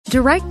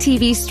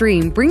DirecTV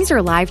Stream brings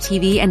your live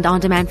TV and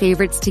on-demand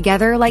favorites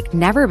together like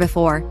never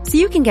before, so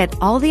you can get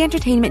all the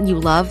entertainment you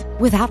love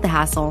without the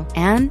hassle.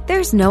 And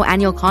there's no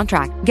annual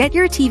contract. Get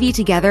your TV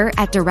together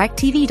at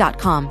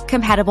directtv.com.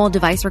 Compatible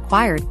device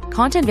required.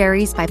 Content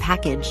varies by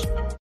package.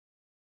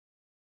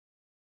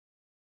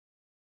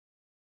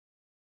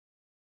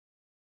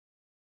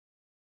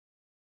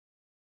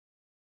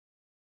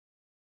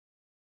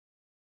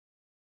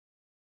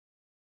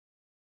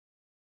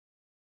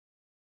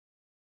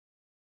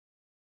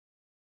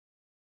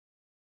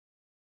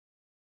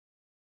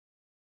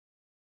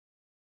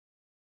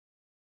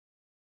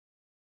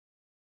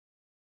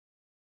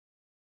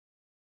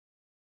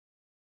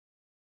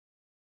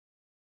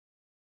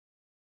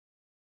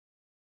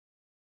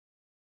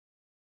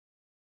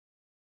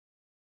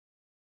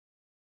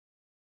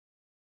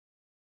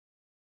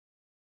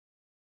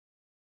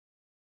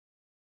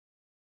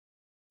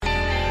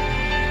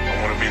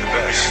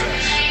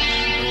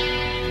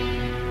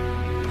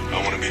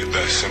 I want to be the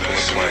best. Simple and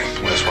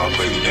plain. That's why I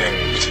play the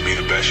game. To be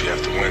the best, you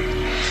have to win.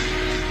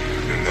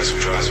 And that's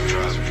what drives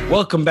me.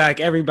 Welcome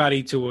back,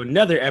 everybody, to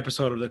another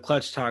episode of the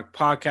Clutch Talk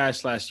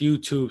podcast /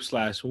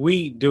 YouTube /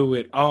 We Do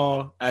It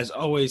All. As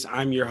always,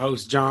 I'm your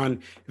host,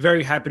 John.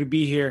 Very happy to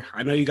be here.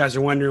 I know you guys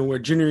are wondering where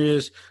Junior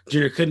is.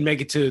 Junior couldn't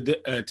make it to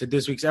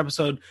this week's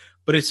episode,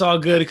 but it's all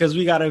good because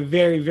we got a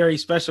very, very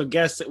special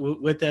guest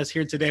with us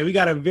here today. We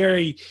got a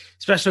very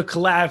special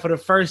collab for the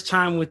first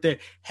time with the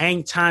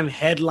Hang Time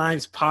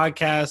Headlines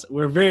podcast.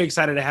 We're very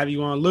excited to have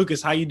you on.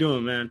 Lucas, how you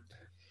doing, man?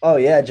 Oh,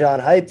 yeah,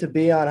 John. Hyped to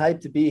be on, hyped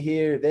to be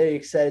here. Very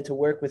excited to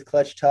work with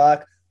Clutch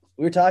Talk.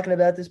 We were talking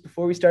about this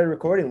before we started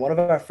recording. One of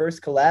our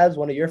first collabs,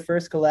 one of your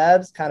first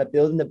collabs, kind of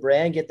building the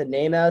brand, get the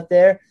name out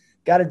there.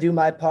 Got to do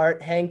my part.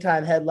 Hang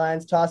Time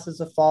Headlines. Toss us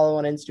a follow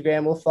on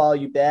Instagram. We'll follow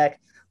you back.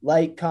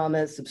 Like,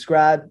 comment,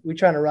 subscribe. We're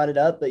trying to run it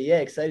up. But, yeah,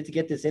 excited to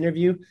get this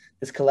interview,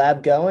 this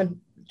collab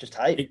going. Just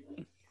hype.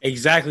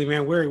 Exactly,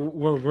 man. We're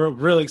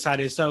really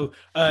excited. So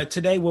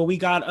today, what we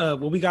got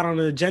on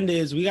the agenda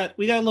is we got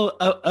a little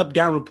up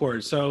down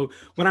report. So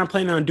what I'm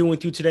planning on doing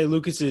with you today,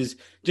 Lucas, is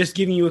just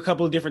giving you a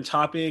couple of different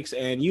topics,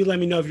 and you let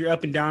me know if you're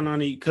up and down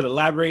on it. You could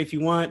elaborate if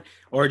you want,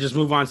 or just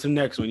move on to the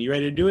next one. You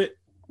ready to do it?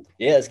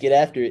 Yeah, let's get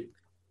after it.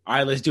 All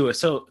right, let's do it.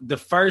 So the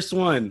first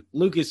one,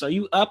 Lucas, are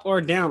you up or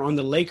down on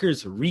the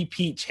Lakers'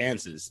 repeat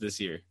chances this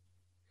year?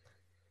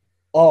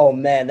 Oh,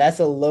 man, that's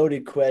a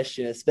loaded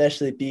question,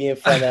 especially being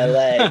from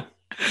LA.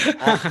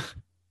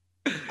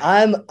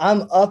 I'm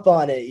up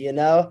on it, you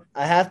know.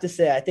 I have to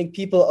say, I think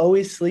people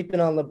always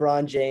sleeping on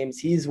LeBron James.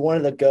 He's one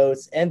of the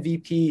GOATs,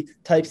 MVP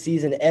type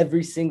season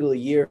every single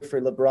year for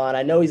LeBron.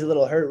 I know he's a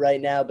little hurt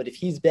right now, but if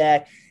he's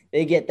back,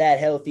 they get that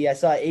healthy. I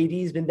saw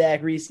AD's been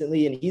back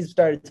recently, and he's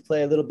started to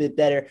play a little bit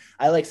better.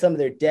 I like some of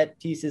their depth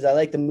pieces. I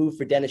like the move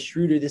for Dennis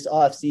Schroeder this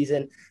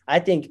offseason. I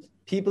think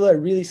people are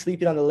really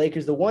sleeping on the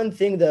Lakers. The one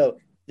thing, though,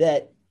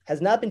 that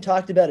has not been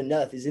talked about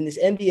enough is in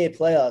this NBA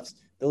playoffs,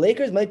 the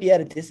Lakers might be at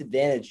a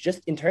disadvantage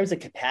just in terms of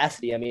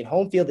capacity. I mean,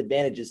 home field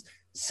advantage is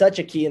such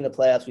a key in the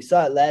playoffs. We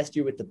saw it last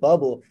year with the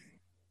bubble.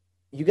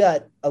 You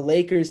got a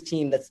Lakers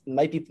team that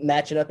might be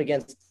matching up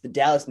against the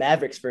Dallas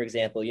Mavericks, for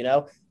example. You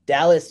know,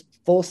 Dallas,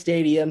 full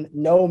stadium,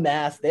 no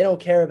mask. They don't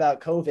care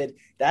about COVID.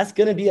 That's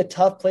going to be a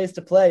tough place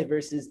to play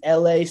versus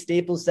LA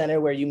Staples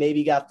Center, where you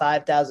maybe got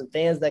 5,000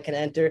 fans that can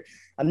enter.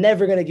 I'm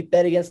never going to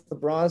bet against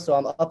LeBron, so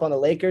I'm up on the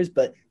Lakers,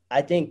 but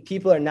I think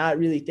people are not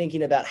really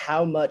thinking about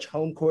how much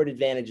home court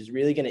advantage is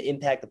really going to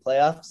impact the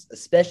playoffs,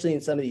 especially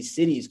in some of these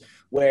cities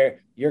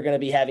where you're going to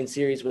be having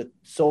series with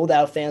sold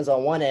out fans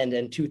on one end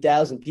and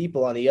 2,000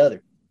 people on the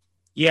other.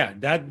 Yeah,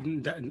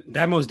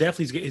 that most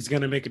definitely is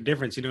going to make a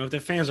difference. You know, if the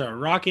fans are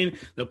rocking,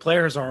 the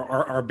players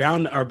are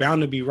bound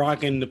to be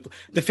rocking.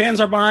 The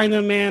fans are behind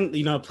them, man.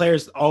 You know,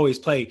 players always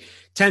play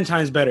 10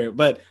 times better.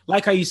 But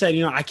like how you said,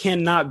 you know, I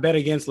cannot bet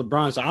against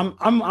LeBron, so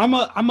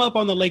I'm up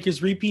on the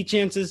Lakers' repeat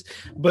chances.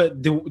 But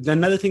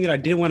another thing that I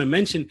did want to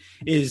mention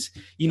is,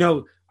 you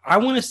know, I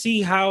want to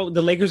see how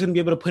the Lakers are going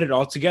to be able to put it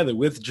all together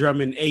with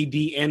Drummond, AD,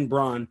 and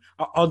Bron.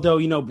 Although,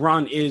 you know,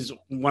 Bron is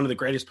one of the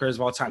greatest players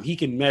of all time. He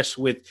can mesh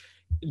with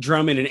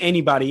Drummond and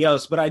anybody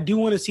else, but I do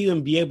want to see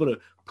them be able to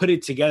put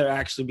it together,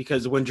 actually,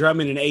 because when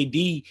Drummond and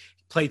AD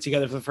played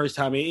together for the first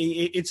time,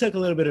 it took a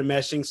little bit of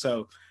meshing.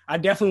 So I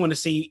definitely want to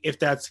see if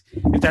that's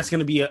going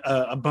to be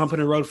a bump in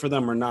the road for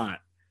them or not.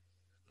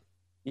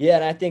 Yeah,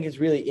 and I think it's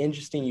really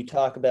interesting you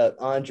talk about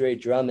Andre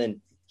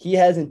Drummond. He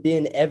hasn't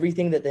been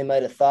everything that they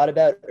might have thought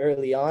about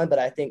early on, but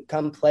I think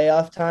come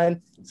playoff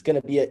time, it's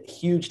going to be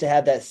huge to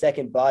have that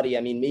second body.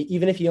 I mean,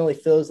 even if he only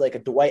fills like a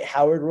Dwight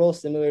Howard role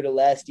similar to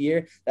last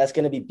year, that's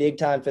going to be big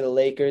time for the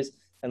Lakers.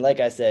 And like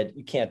I said,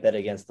 you can't bet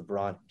against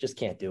LeBron. Just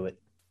can't do it.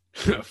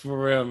 For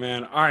real,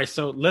 man. All right,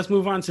 so let's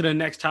move on to the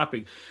next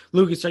topic.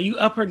 Lucas, are you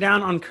up or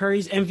down on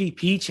Curry's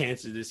MVP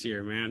chances this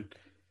year, man?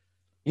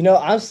 You know,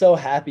 I'm so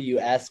happy you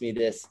asked me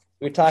this.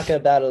 We were talking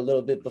about it a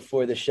little bit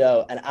before the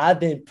show, and I've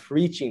been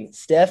preaching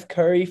Steph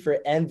Curry for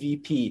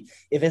MVP.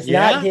 If it's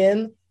not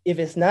him, if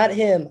it's not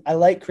him, I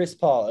like Chris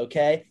Paul,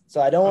 okay?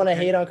 So I don't want to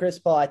hate on Chris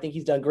Paul. I think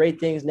he's done great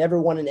things,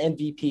 never won an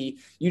MVP.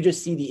 You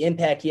just see the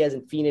impact he has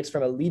in Phoenix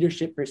from a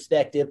leadership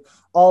perspective.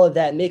 All of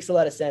that makes a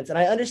lot of sense. And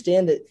I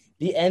understand that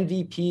the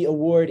MVP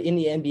award in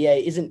the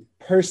NBA isn't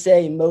per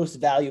se most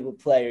valuable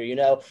player. You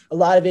know, a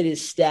lot of it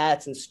is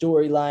stats and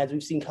storylines.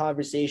 We've seen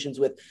conversations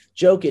with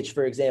Jokic,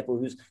 for example,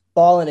 who's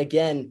balling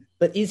again,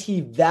 but is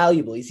he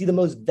valuable? Is he the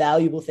most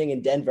valuable thing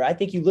in Denver? I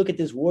think you look at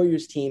this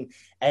Warriors team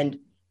and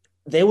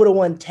they would have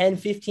won 10,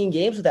 15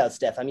 games without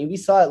Steph. I mean, we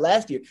saw it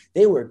last year.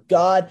 They were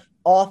god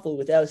awful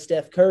without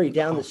Steph Curry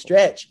down the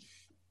stretch.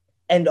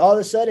 And all of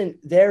a sudden,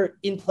 they're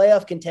in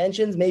playoff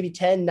contentions, maybe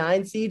 10,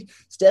 9 seed.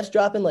 Steph's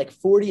dropping like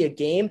 40 a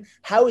game.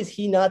 How is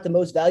he not the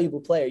most valuable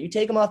player? You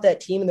take him off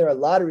that team and they're a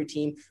lottery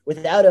team.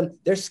 Without him,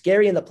 they're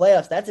scary in the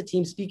playoffs. That's a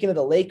team, speaking of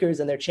the Lakers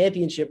and their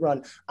championship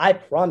run, I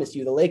promise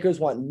you, the Lakers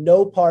want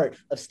no part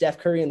of Steph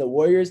Curry and the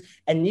Warriors,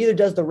 and neither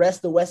does the rest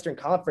of the Western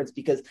Conference,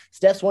 because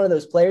Steph's one of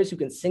those players who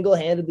can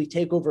single-handedly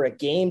take over a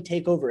game,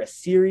 take over a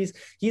series.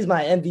 He's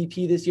my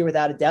MVP this year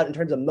without a doubt in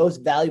terms of most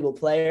valuable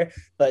player,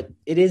 but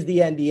it is the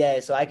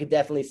NBA, so I could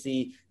definitely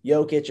see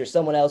Jokic or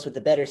someone else with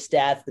the better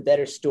stats, the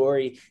better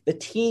story, the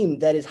team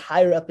that is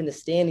higher up in the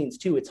standings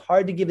too. It's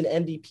hard to give an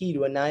MVP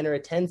to a 9 or a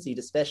 10 seed,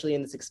 especially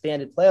in this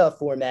expanded playoff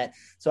format.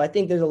 So I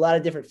think there's a lot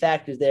of different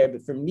factors there.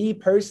 But for me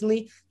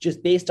personally,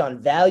 just based on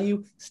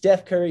value,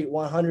 Steph Curry,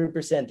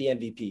 100% the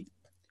MVP.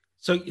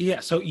 So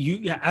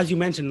as you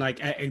mentioned,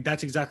 like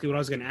that's exactly what I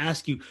was going to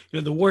ask you. You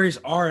know, the Warriors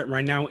are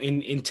right now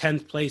in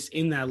 10th place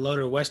in that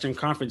lower Western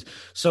Conference.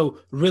 So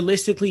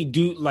realistically,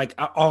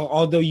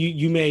 although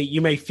you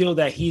may feel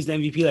that he's the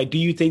MVP, like, do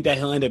you think that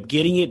he'll end up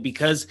getting it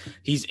because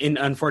he's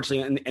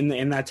unfortunately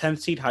in that 10th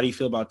seed? How do you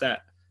feel about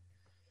that?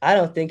 I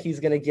don't think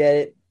he's going to get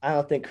it. I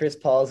don't think Chris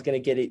Paul is going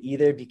to get it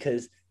either,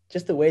 because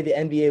just the way the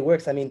NBA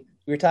works. I mean,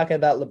 we were talking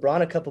about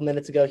LeBron a couple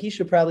minutes ago. He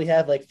should probably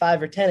have like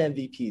 5 or 10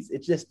 MVPs.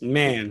 It's just,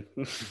 man.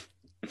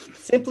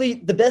 Simply,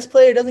 the best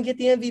player doesn't get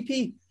the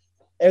MVP,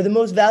 or the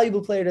most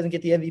valuable player doesn't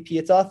get the MVP.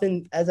 It's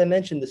often, as I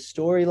mentioned, the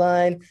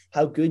storyline,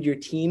 how good your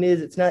team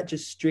is. It's not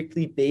just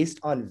strictly based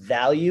on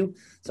value.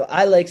 So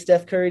I like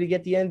Steph Curry to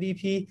get the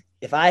MVP.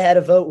 If I had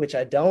a vote, which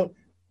I don't,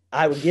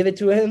 I would give it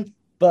to him.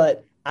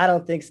 But I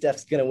don't think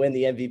Steph's going to win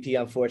the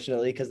MVP,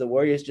 unfortunately, because the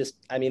Warriors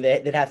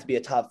they'd have to be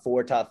a top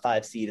 4, top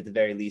 5 seed at the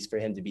very least for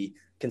him to be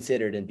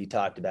considered and be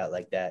talked about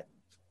like that.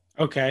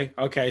 Okay.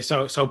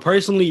 So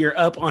personally, you're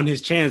up on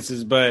his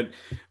chances, but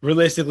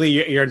realistically,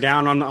 you're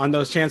down on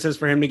those chances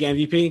for him to get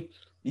MVP?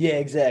 Yeah,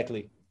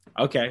 exactly.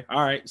 Okay.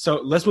 All right.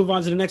 So let's move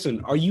on to the next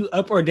one. Are you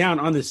up or down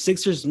on the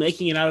Sixers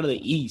making it out of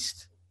the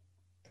East?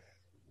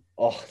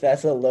 Oh,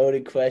 that's a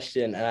loaded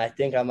question, and I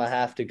think I'm going to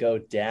have to go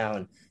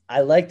down.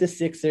 I like the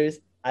Sixers.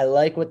 I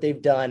like what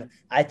they've done.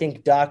 I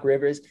think Doc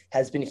Rivers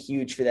has been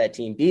huge for that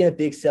team. Being a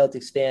big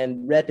Celtics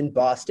fan, repping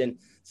Boston,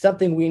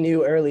 something we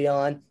knew early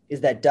on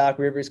is that Doc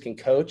Rivers can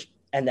coach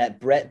and that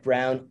Brett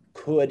Brown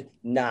could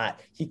not.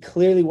 He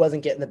clearly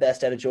wasn't getting the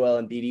best out of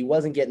Joel Embiid. He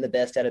wasn't getting the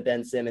best out of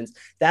Ben Simmons.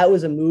 That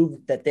was a move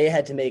that they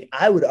had to make,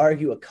 I would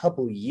argue, a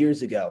couple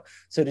years ago.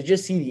 So to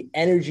just see the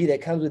energy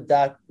that comes with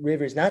Doc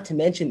Rivers, not to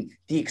mention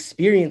the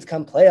experience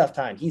come playoff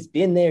time. He's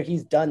been there.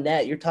 He's done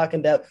that. You're talking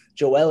about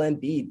Joel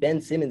Embiid,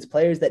 Ben Simmons,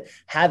 players that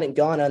haven't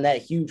gone on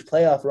that huge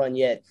playoff run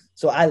yet.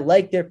 So I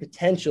like their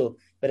potential.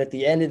 But at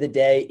the end of the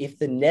day, if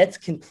the Nets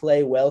can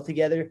play well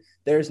together,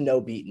 there's no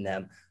beating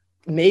them.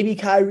 Maybe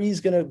Kyrie's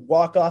going to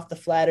walk off the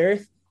flat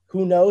earth.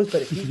 Who knows?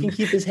 But if he can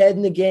keep his head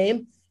in the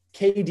game,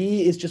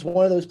 KD is just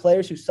one of those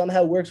players who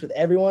somehow works with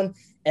everyone.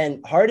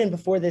 And Harden,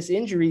 before this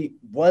injury,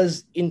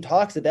 was in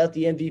talks about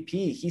the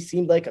MVP. He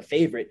seemed like a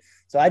favorite.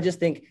 So I just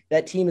think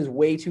that team is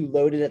way too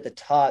loaded at the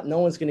top. No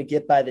one's going to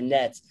get by the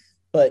Nets.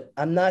 But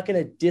I'm not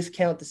going to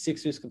discount the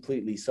Sixers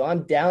completely. So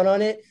I'm down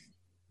on it.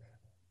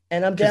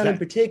 And I'm down in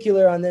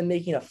particular on them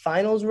making a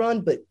finals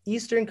run, but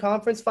Eastern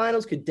Conference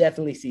Finals could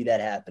definitely see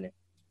that happening.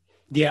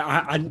 Yeah,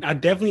 I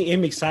definitely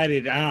am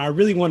excited. I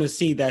really want to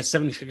see that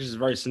 76ers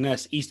versus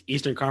Nets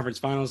Eastern Conference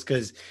Finals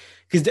because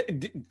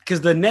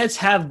the Nets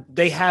have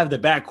the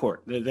backcourt.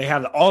 They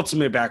have the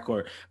ultimate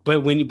backcourt.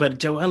 But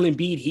Joel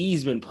Embiid,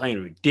 he's been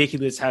playing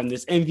ridiculous, having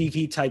this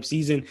MVP type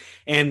season.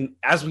 And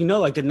as we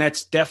know, like, the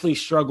Nets definitely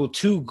struggle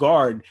to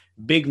guard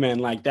big men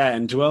like that.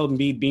 And Joel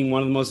Embiid being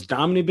one of the most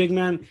dominant big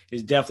men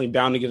is definitely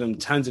bound to give them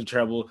tons of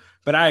trouble.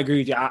 But I agree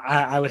with you.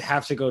 I would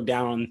have to go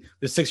down on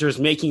the Sixers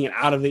making it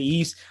out of the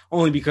East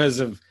only because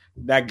of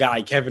that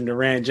guy, Kevin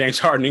Durant, James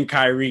Harden, and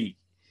Kyrie.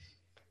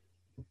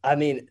 I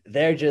mean,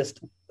 they're just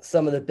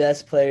some of the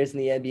best players in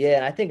the NBA.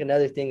 And I think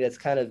another thing that's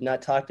kind of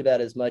not talked about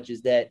as much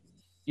is that,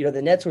 you know,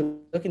 the Nets were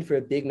looking for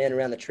a big man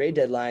around the trade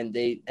deadline.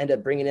 They end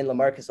up bringing in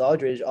LaMarcus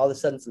Aldridge, all of a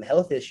sudden some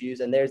health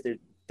issues, and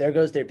there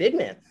goes their big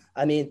man.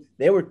 I mean,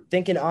 they were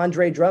thinking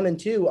Andre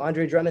Drummond too.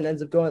 Andre Drummond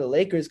ends up going to the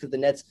Lakers because the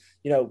Nets,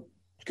 you know,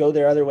 go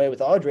their other way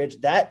with Aldridge.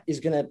 That is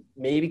going to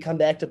maybe come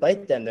back to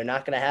bite them. They're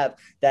not going to have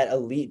that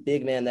elite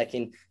big man that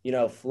can, you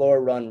know,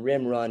 floor run,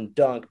 rim run,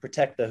 dunk,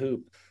 protect the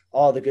hoop,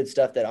 all the good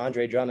stuff that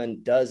Andre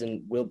Drummond does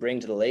and will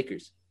bring to the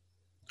Lakers.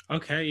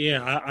 Okay,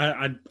 yeah,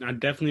 I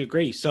definitely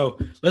agree. So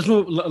let's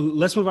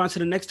move on to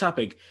the next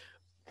topic.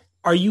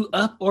 Are you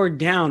up or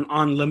down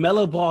on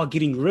LaMelo Ball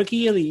getting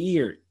Rookie of the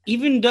Year,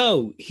 even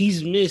though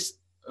he's missed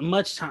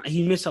much time?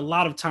 He missed a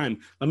lot of time.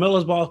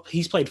 LaMelo Ball,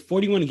 he's played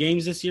 41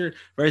 games this year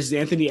versus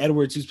Anthony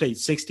Edwards, who's played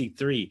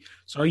 63.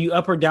 So are you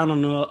up or down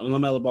on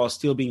LaMelo Ball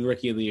still being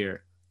Rookie of the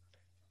Year?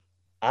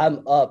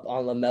 I'm up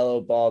on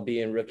LaMelo Ball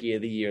being Rookie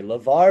of the Year.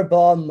 LeVar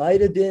Ball might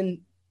have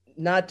been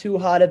not too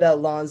hot about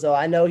Lonzo.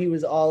 I know he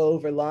was all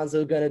over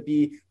Lonzo going to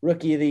be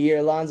Rookie of the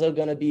Year. Lonzo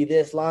going to be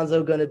this.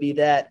 Lonzo going to be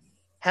that.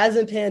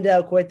 Hasn't panned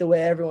out quite the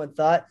way everyone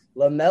thought.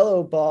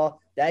 LaMelo Ball,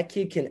 that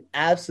kid can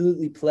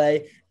absolutely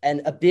play.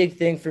 And a big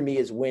thing for me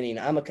is winning.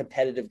 I'm a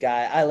competitive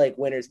guy. I like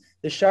winners.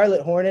 The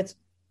Charlotte Hornets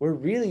were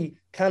really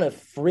kind of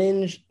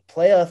fringe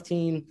playoff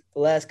team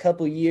the last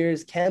couple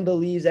years. Kemba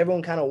leaves.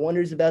 Everyone kind of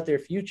wonders about their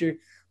future.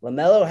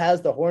 LaMelo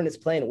has the Hornets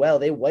playing well.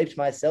 They wiped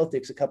my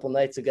Celtics a couple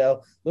nights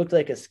ago. Looked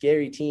like a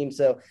scary team.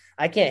 So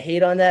I can't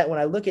hate on that. When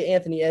I look at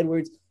Anthony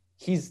Edwards,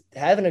 he's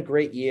having a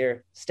great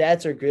year.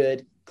 Stats are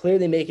good,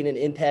 clearly making an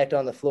impact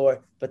on the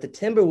floor. But the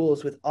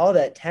Timberwolves, with all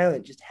that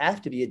talent, just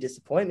have to be a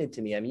disappointment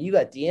to me. I mean, you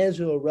got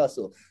D'Angelo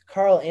Russell,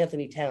 Karl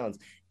Anthony Towns,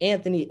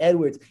 Anthony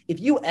Edwards.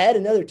 If you add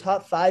another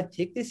top 5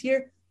 pick this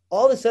year,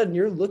 all of a sudden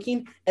you're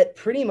looking at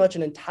pretty much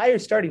an entire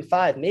starting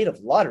 5 made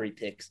of lottery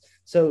picks.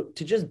 So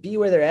to just be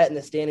where they're at in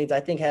the standings,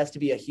 I think has to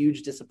be a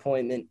huge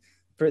disappointment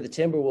for the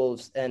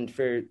Timberwolves and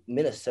for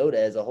Minnesota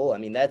as a whole. I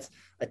mean, that's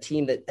a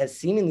team that has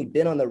seemingly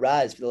been on the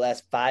rise for the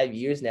last 5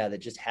 years now that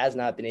just has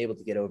not been able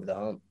to get over the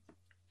hump.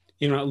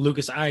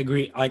 Lucas, I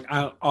agree. Like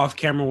off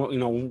camera,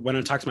 when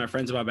I talk to my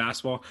friends about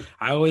basketball,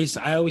 I always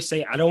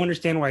say I don't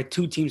understand why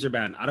 2 teams are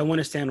bad. I don't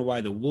understand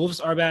why the Wolves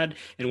are bad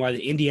and why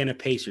the Indiana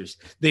Pacers.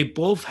 They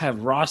both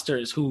have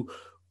rosters who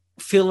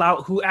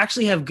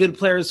actually have good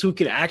players who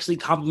can actually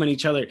complement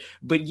each other,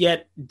 but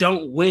yet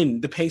don't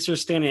win. The Pacers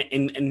stand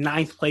in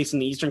 9th place in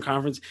the Eastern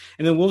Conference,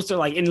 and the Wolves are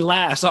like in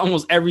last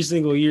almost every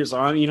single year. So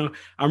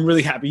I'm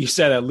really happy you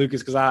said that,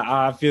 Lucas, because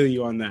I feel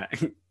you on that.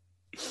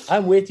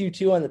 I'm with you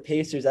too on the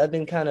Pacers. I've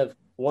been kind of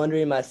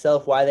wondering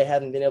myself why they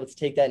haven't been able to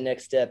take that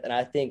next step, and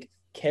I think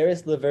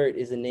Karis LeVert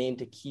is a name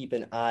to keep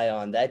an eye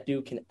on. That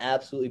dude can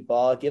absolutely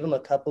ball. Give him a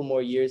couple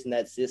more years in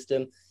that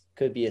system.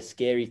 Could be a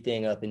scary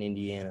thing up in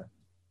Indiana.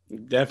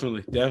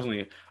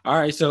 Definitely. All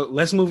right, so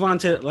let's move on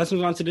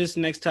to this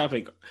next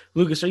topic.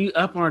 Lucas, are you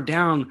up or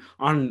down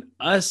on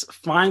us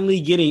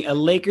finally getting a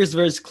Lakers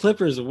versus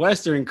Clippers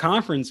Western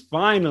Conference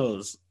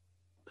Finals?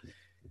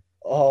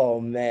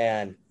 Oh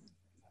man,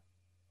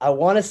 I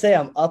want to say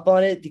I'm up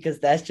on it because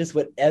that's just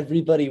what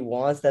everybody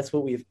wants. That's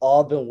what we've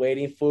all been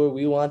waiting for.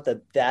 We want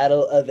the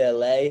Battle of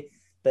LA.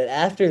 But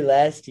after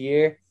last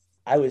year,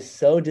 I was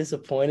so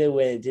disappointed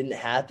when it didn't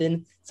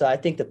happen. So I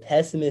think the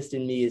pessimist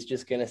in me is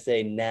just going to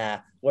say, nah,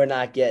 we're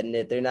not getting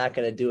it. They're not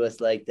going to do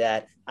us like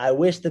that. I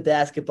wish the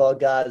basketball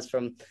gods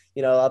from,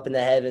 up in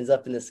the heavens,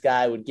 up in the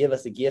sky would give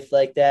us a gift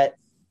like that.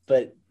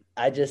 But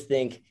I just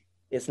think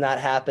it's not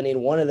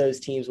happening. One of those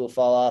teams will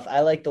fall off. I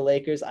like the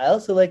Lakers. I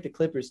also like the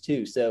Clippers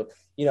too. So,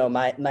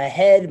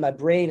 my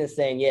brain is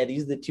saying, yeah,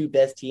 these are the 2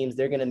 best teams.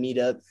 They're going to meet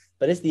up.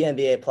 But it's the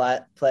NBA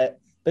But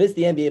it's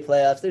the NBA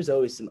playoffs. There's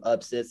always some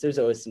upsets. There's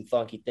always some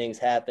funky things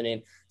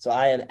happening. So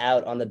I am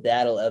out on the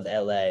Battle of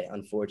LA,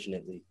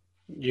 unfortunately.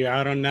 You're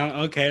out on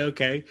now?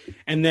 Okay.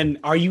 And then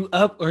are you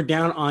up or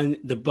down on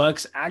the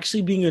Bucks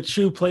actually being a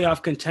true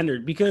playoff contender?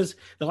 Because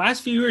the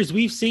last few years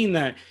we've seen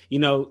that,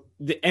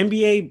 the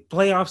NBA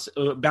playoffs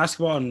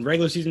basketball and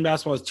regular season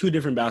basketball is 2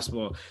 different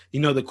basketball.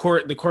 The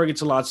court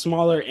gets a lot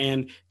smaller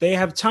and they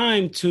have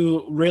time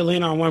to reel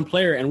in on one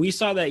player. And we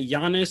saw that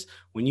Giannis,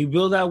 when you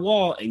build that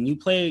wall and you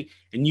played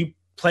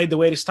the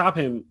way to stop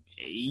him,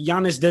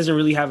 Giannis doesn't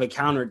really have a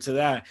counter to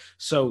that.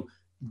 So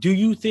do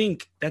you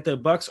think that the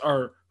Bucks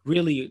are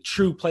really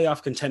true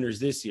playoff contenders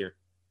this year?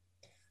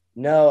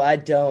 No, I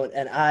don't.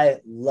 And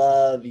I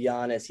love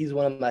Giannis. He's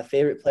one of my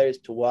favorite players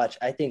to watch.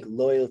 I think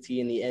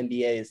loyalty in the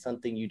NBA is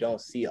something you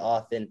don't see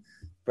often.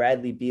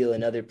 Bradley Beal,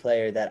 another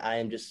player that I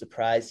am just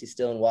surprised he's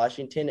still in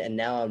Washington. And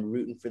now I'm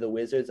rooting for the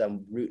Wizards.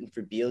 I'm rooting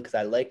for Beal because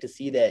I like to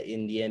see that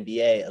in the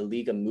NBA, a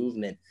league of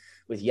movement.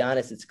 With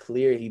Giannis, it's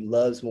clear he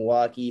loves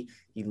Milwaukee.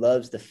 He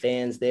loves the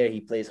fans there.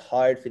 He plays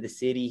hard for the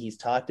city. He's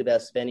talked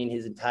about spending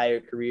his entire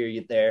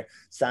career there,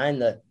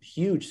 signed the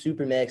huge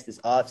Supermax this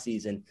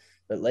offseason.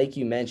 But like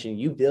you mentioned,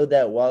 you build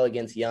that wall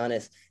against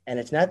Giannis, and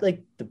it's not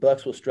like the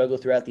Bucks will struggle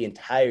throughout the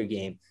entire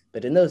game.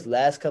 But in those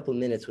last couple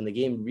minutes, when the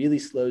game really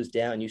slows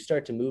down, you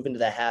start to move into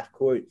the half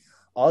court,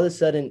 all of a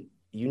sudden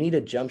you need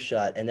a jump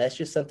shot. And that's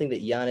just something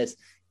that Giannis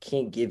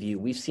can't give you.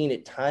 We've seen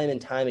it time and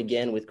time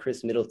again with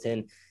Chris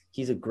Middleton.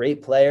 He's a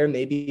great player,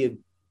 maybe a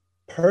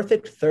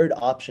perfect third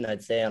option,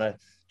 I'd say, on a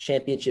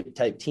championship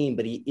type team,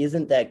 but he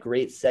isn't that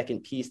great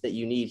second piece that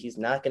you need. He's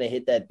not going to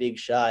hit that big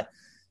shot.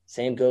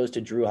 Same goes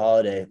to Drew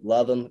Holiday.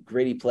 Love him,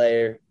 gritty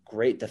player,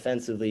 great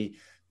defensively,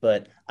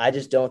 but I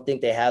just don't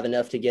think they have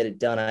enough to get it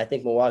done. I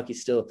think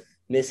Milwaukee's still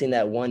missing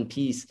that one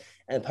piece.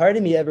 And part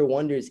of me ever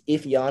wonders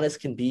if Giannis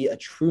can be a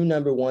true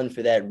number one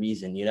for that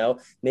reason.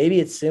 Maybe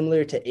it's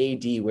similar to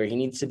AD where he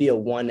needs to be a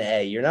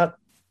 1A. You're not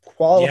Yeah.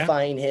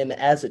 qualifying him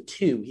as a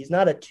 2. He's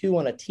not a 2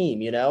 on a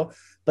team,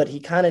 but he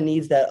kind of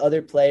needs that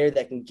other player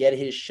that can get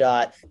his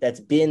shot, that's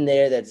been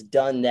there, that's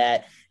done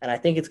that. And I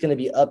think it's going to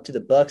be up to the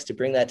Bucks to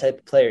bring that type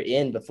of player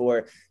in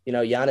before,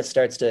 Giannis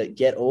starts to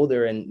get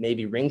older and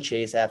maybe ring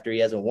chase after he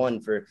hasn't won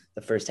for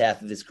the first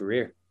half of his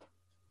career.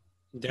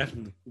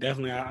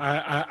 Definitely.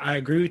 I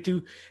agree with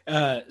you.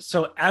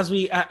 So as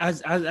we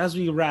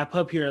wrap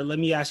up here, let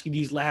me ask you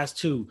these last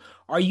two.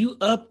 Are you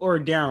up or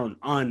down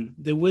on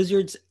the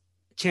Wizards'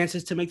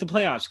 chances to make the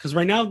playoffs? Because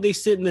right now they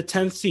sit in the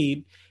 10th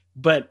seed.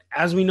 But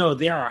as we know,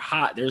 they are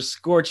hot. They're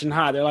scorching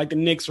hot. They're like the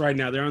Knicks right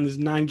now. They're on this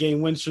 9-game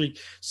win streak.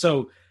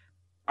 So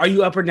are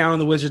you up or down on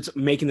the Wizards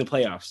making the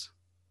playoffs?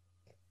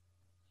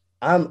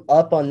 I'm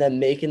up on them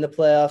making the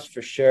playoffs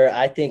for sure.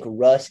 I think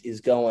Russ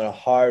is going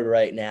hard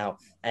right now.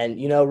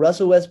 And,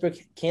 Russell Westbrook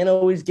can't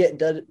always get it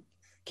done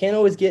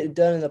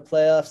in the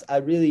playoffs.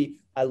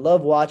 I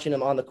love watching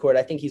him on the court.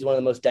 I think he's one of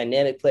the most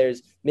dynamic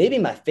players, maybe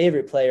my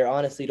favorite player,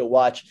 honestly, to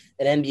watch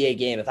an NBA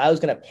game. If I was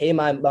going to pay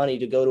my money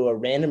to go to a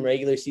random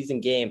regular season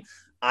game,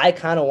 I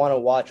kind of want to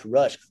watch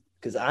Russ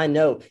because I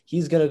know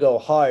he's going to go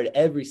hard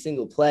every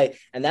single play.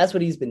 And that's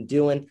what he's been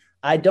doing.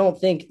 I don't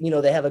think,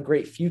 they have a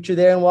great future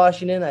there in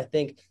Washington. I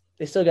think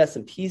they still got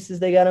some pieces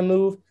they got to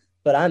move,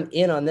 but I'm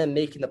in on them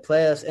making the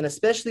playoffs. And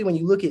especially when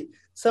you look at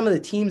some of the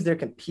teams they're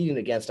competing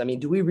against. I mean,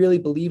 do we really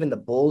believe in the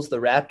Bulls, the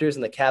Raptors,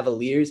 and the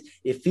Cavaliers?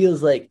 It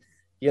feels like,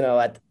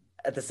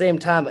 at the same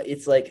time,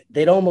 it's like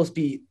they'd almost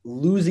be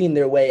losing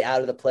their way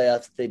out of the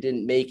playoffs if they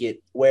didn't make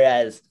it.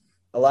 Whereas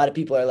a lot of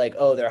people are like,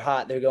 oh, they're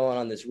hot, they're going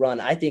on this run.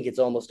 I think it's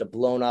almost a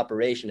blown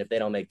operation if they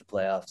don't make the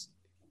playoffs.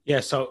 Yeah,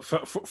 so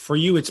for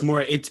you, it's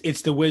more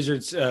it's the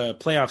Wizards'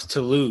 playoffs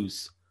to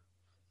lose.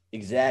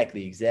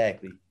 Exactly.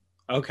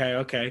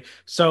 Okay.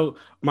 So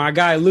my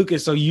guy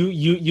Lucas, so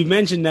you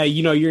mentioned that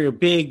you're a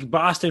big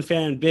Boston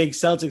fan, big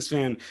Celtics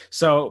fan.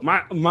 So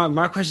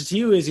my question to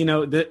you is,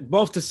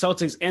 both the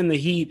Celtics and the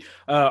Heat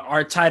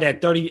are tied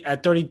at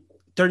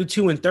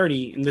 32 and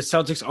 30, and the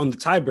Celtics on the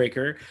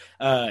tiebreaker,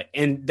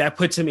 and that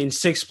puts them in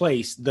 6th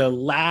place, the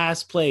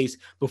last place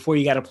before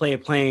you got to play a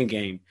playing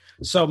game.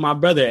 So, my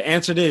brother,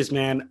 answer this,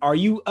 man. Are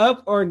you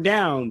up or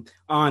down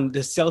on the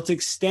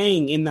Celtics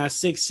staying in that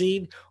 6th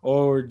seed,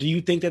 or do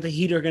you think that the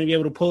Heat are going to be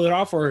able to pull it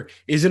off, or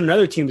is it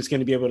another team that's going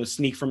to be able to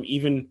sneak from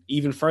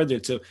even further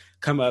to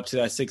come up to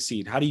that 6th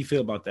seed? How do you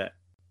feel about that?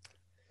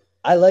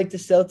 I like the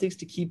Celtics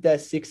to keep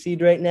that 6th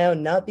seed right now,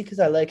 not because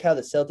I like how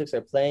the Celtics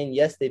are playing.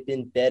 Yes, they've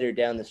been better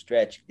down the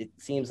stretch. It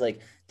seems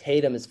like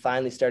Tatum has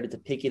finally started to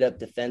pick it up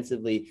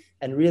defensively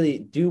and really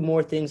do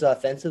more things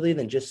offensively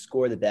than just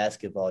score the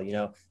basketball,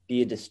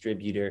 be a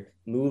distributor,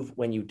 move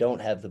when you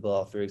don't have the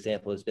ball, for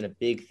example, has been a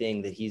big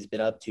thing that he's been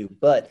up to.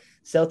 But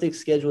Celtics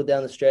schedule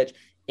down the stretch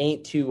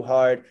ain't too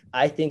hard.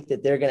 I think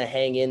that they're going to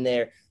hang in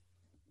there,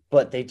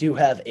 but they do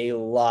have a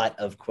lot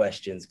of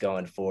questions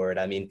going forward.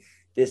 I mean,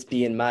 this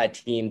being my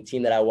team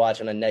that I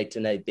watch on a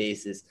night-to-night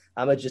basis,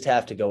 I'm going to just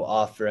have to go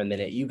off for a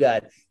minute. You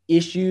got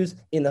issues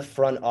in the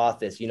front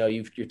office.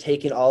 You're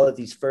taking all of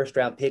these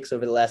first-round picks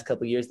over the last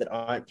couple of years that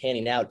aren't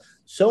panning out,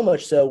 so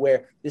much so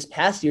where this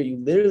past year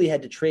you literally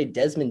had to trade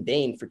Desmond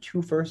Bane for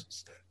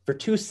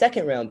 2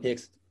 second-round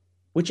picks,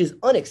 which is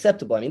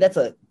unacceptable. I mean, that's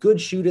a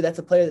good shooter. That's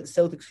a player that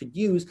the Celtics could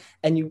use,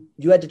 and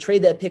you had to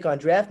trade that pick on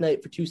draft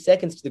night for 2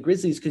 seconds to the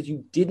Grizzlies because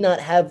you did not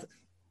have –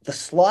 the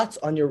slots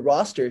on your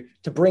roster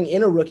to bring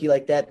in a rookie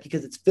like that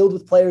because it's filled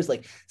with players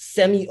like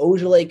Semi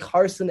Ojeleye,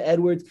 Carson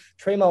Edwards,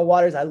 Tremont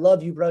Waters. I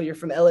love you, bro. You're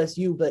from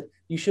LSU, but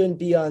you shouldn't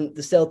be on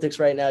the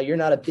Celtics right now. You're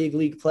not a big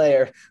league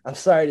player. I'm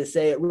sorry to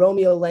say it.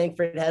 Romeo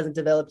Langford hasn't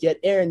developed yet.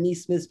 Aaron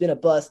Nesmith's been a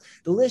bust.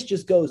 The list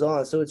just goes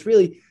on. So it's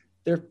really,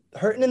 they're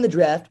hurting in the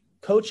draft.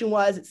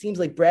 Coaching-wise, it seems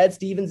like Brad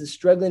Stevens is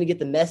struggling to get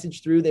the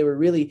message through. They were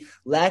really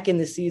lacking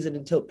this season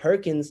until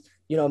Perkins,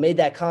 made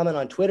that comment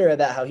on Twitter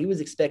about how he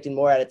was expecting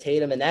more out of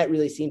Tatum, and that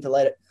really seemed to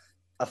light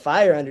a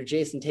fire under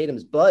Jason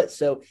Tatum's butt.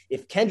 So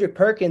if Kendrick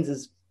Perkins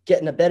is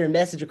getting a better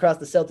message across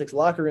the Celtics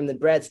locker room than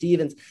Brad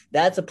Stevens,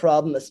 that's a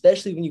problem,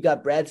 especially when you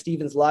got Brad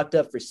Stevens locked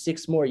up for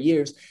 6 more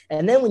years.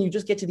 And then when you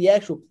just get to the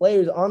actual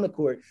players on the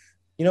court,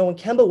 when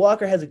Kemba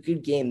Walker has a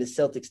good game, this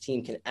Celtics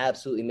team can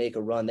absolutely make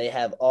a run. They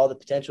have all the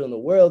potential in the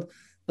world.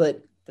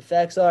 But the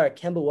facts are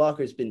Kemba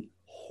Walker's been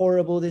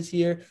horrible this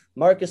year.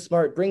 Marcus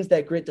Smart brings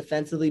that grit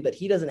defensively, but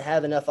he doesn't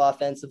have enough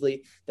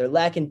offensively. They're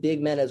lacking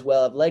big men as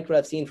well. I've liked what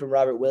I've seen from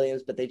Robert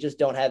Williams, but they just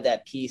don't have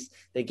that piece.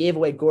 They gave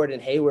away Gordon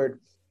Hayward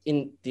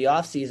in the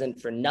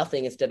offseason for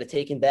nothing instead of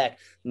taking back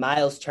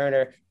Miles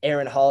Turner,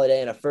 Aaron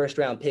Holiday, and a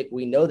first-round pick.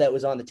 We know that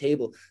was on the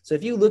table. So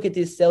if you look at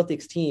this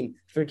Celtics team,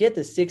 forget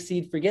the 6th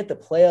seed, forget the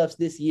playoffs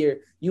this year,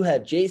 you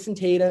have Jason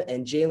Tatum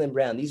and Jaylen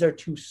Brown. These are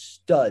 2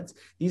 studs.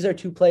 These are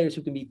 2 players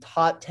who can be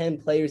top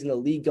 10 players in the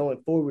league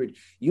going forward.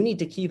 You need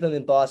to keep them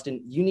in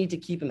Boston. You need to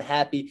keep them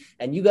happy,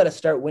 and you got to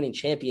start winning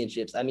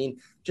championships. I mean,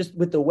 just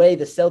with the way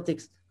the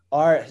Celtics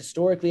are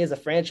historically as a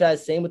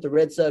franchise, same with the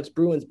Red Sox,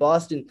 Bruins,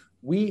 Boston,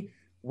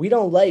 we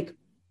don't like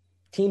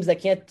teams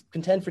that can't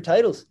contend for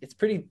titles. It's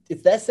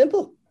that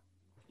simple.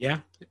 Yeah.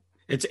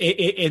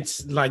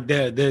 It's like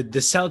the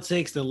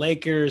Celtics, the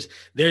Lakers.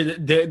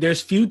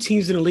 There's few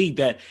teams in the league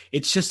that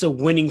it's just a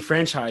winning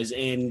franchise,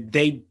 and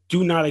they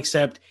do not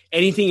accept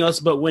anything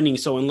else but winning.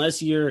 So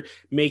unless you're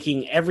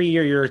making every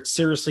year you're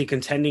seriously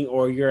contending,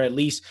 or you're at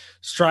least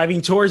striving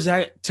towards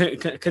that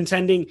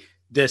contending,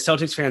 the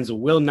Celtics fans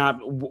will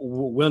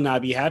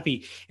not be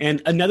happy. And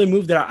another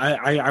move that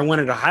I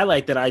wanted to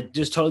highlight that I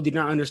just totally did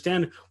not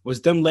understand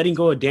was them letting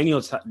go of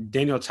Daniel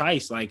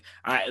Theis. Like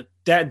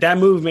that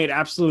move made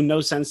absolutely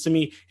no sense to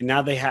me. And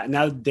now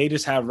they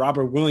just have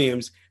Robert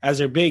Williams as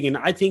their big, and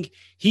I think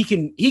he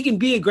can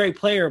be a great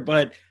player,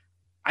 but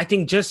I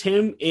think just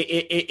him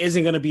it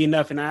isn't going to be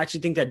enough. And I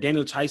actually think that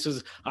Daniel Theis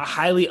was a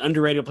highly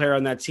underrated player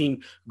on that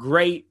team.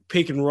 Great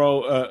pick and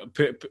roll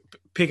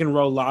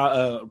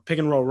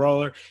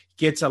roller,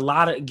 gets a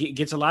lot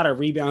of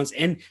rebounds,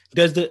 and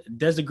does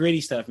the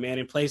gritty stuff, man,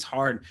 and plays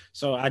hard.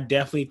 So I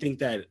definitely think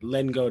that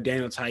letting go of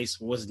Daniel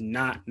Theis was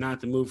not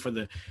the move for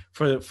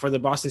the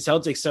Boston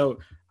Celtics. So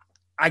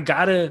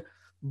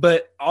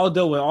but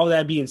although with all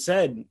that being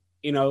said,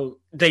 you know,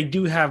 they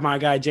do have my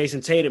guy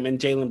Jason Tatum and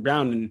Jaylen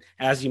Brown, and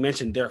as you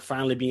mentioned, they're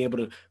finally being able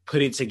to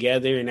put it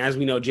together. And as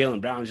we know,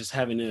 Jaylen Brown just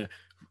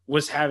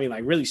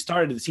really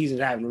started the season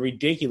having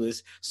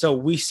ridiculous. So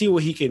we see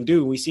what he can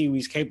do. We see what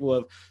he's capable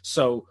of.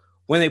 So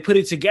when they put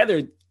it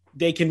together,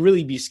 they can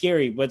really be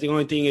scary. But the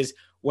only thing is,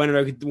 when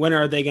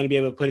are they going to be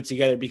able to put it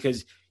together?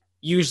 Because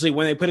usually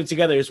when they put it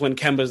together is when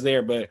Kemba's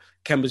there, but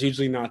Kemba's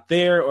usually not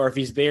there, or if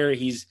he's there,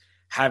 he's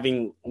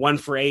having 1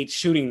 for 8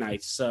 shooting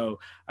nights. So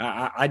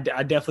I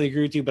definitely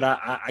agree with you, but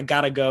I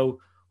got to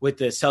go with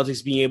the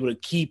Celtics being able to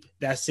keep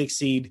that 6th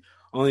seed,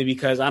 only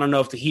because I don't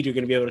know if the Heat are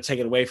going to be able to take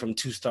it away from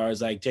 2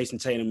 stars like Jason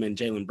Tatum and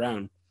Jaylen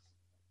Brown.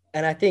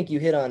 And I think you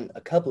hit on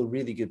a couple of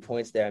really good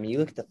points there. I mean, you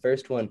look at the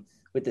first one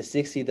with the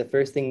 6th seed, the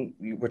first thing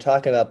we're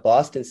talking about,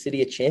 Boston,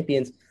 City of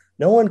Champions.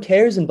 No one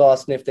cares in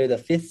Boston if they're the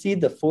 5th seed,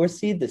 the 4th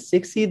seed, the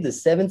 6th seed, the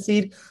 7th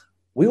seed.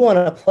 We want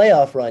a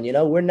playoff run. You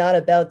know, we're not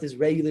about this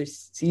regular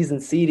season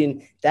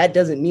seeding. That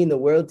doesn't mean the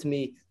world to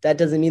me. That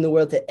doesn't mean the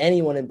world to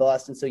anyone in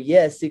Boston. So,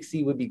 yeah, 6th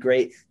seed would be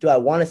great. Do I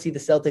want to see the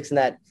Celtics in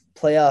that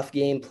playoff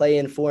game,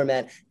 play-in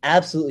format?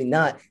 Absolutely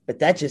not. But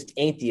that just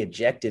ain't the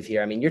objective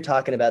here. I mean, you're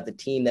talking about the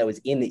team that was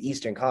in the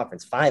Eastern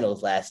Conference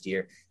Finals last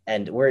year,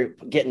 and we're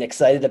getting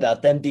excited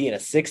about them being a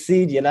 6th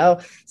seed, you know?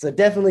 So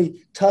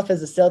definitely tough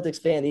as a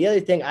Celtics fan. The other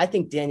thing, I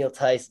think Daniel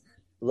Theis,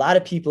 a lot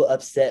of people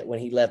upset when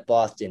he left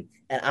Boston.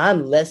 And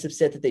I'm less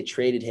upset that they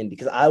traded him,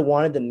 because I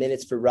wanted the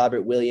minutes for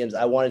Robert Williams.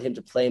 I wanted him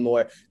to play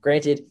more.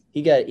 Granted,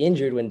 he got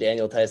injured when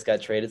Daniel Theis got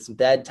traded. Some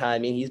bad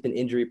timing. He's been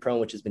injury prone,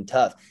 which has been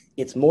tough.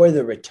 It's more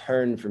the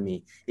return for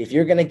me. If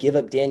you're going to give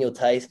up Daniel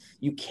Theis,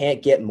 you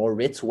can't get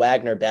Moritz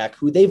Wagner back,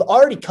 who they've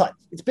already cut.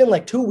 It's been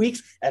like 2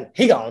 weeks, and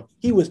he gone.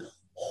 He was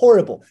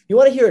horrible. You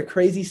want to hear a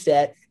crazy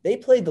stat? They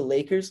played the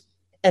Lakers,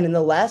 and in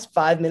the last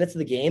 5 minutes of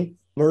the game,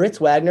 Moritz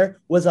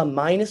Wagner was a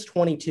minus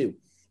 22.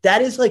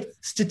 That is like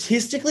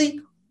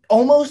statistically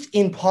almost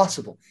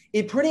impossible.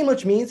 It pretty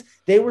much means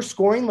they were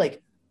scoring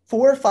like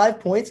 4 or 5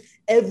 points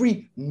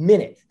every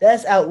minute.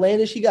 That's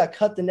outlandish. He got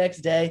cut the next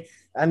day.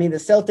 I mean, the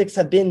Celtics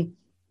have been,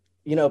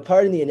 you know,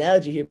 pardon the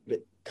analogy here,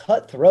 but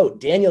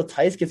cutthroat. Daniel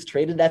Theis gets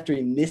traded after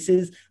he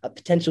misses a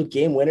potential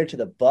game winner to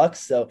the Bucks.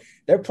 So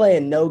they're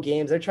playing no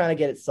games. They're trying to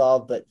get it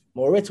solved. But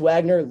Moritz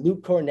Wagner,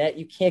 Luke Cornett,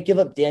 you can't give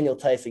up Daniel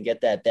Theis and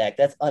get that back.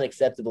 That's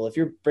unacceptable. If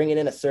you're bringing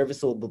in a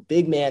serviceable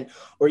big man,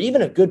 or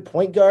even a good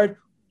point guard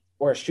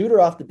or a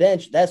shooter off the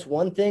bench, that's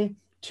one thing.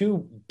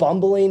 2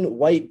 bumbling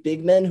white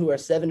big men who are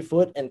 7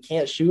 foot and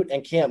can't shoot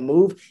and can't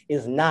move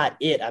is not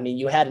it. I mean,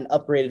 you had an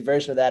upgraded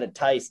version of that at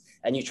Theis,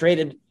 and you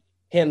traded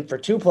him for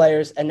 2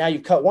 players, and now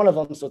you've cut one of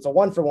them, so it's a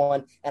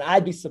 1-for-1. And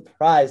I'd be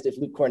surprised if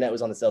Luke Cornett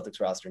was on the Celtics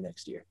roster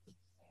next year.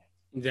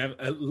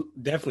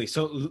 Definitely.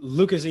 So,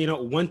 Lucas, you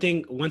know, one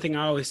thing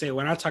I always say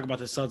when I talk about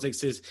the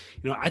Celtics is,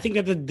 you know, I think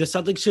that the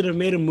Celtics should have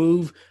made a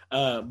move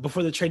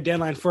before the trade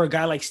deadline for a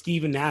guy like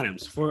Steven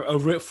Adams, for a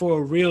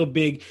real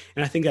big,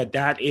 and I think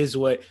that is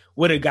what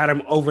would have got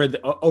him over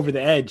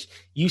the edge.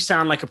 You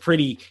sound like a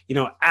pretty, you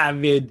know,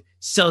 avid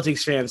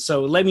Celtics fan.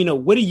 So let me know,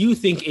 what do you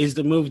think is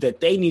the move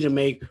that they need to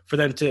make for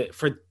them to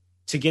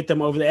get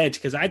them over the edge?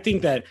 Because I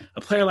think that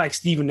a player like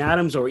Steven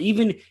Adams, or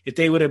even if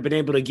they would have been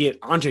able to get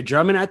Andre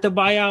Drummond at the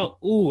buyout,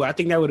 I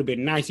think that would have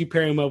been nice. You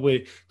pair him up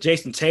with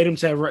Jason Tatum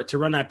to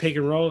run that pick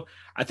and roll,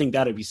 I think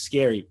that would be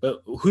scary.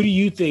 But who do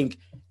you think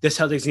the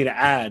Celtics need to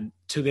add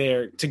to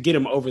get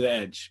him over the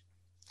edge?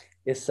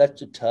 It's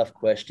such a tough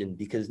question,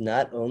 because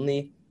not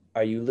only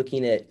are you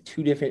looking at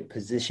 2 different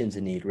positions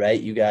in need, right?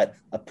 You got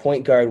a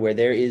point guard where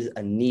there is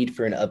a need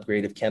for an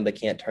upgrade if Kemba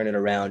can't turn it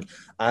around.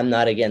 I'm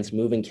not against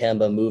moving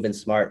Kemba, moving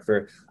Smart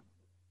for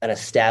an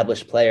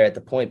established player at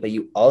the point, but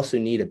you also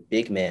need a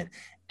big man.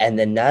 And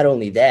then not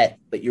only that,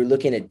 but you're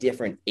looking at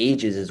different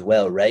ages as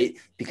well, right?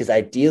 Because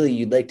ideally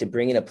you'd like to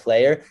bring in a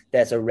player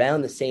that's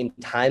around the same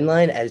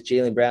timeline as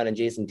Jaylen Brown and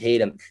Jason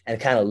Tatum and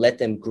kind of let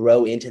them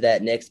grow into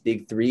that next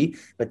big 3.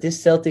 But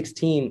this Celtics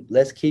team,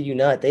 let's kid you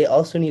not, they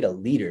also need a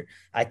leader.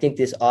 I think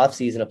this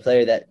offseason, a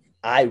player that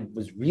I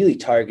was really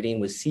targeting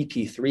was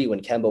CP3 when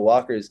Kemba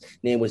Walker's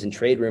name was in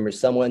trade rumors,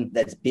 someone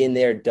that's been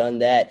there, done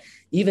that.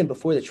 Even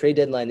before the trade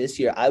deadline this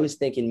year, I was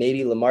thinking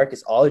maybe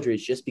LaMarcus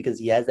Aldridge, just because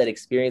he has that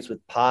experience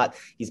with Pop.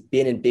 He's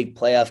been in big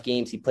playoff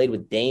games. He played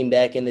with Dame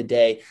back in the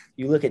day.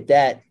 You look at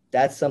that,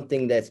 that's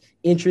something that's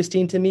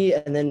interesting to me.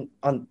 And then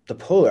on the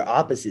polar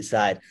opposite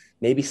side,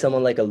 maybe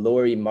someone like a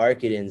Lauri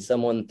Markkanen,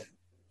 someone,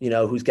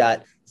 who's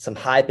got some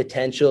high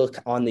potential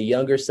on the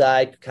younger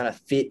side, kind of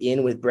fit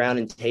in with Brown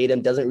and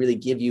Tatum, doesn't really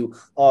give you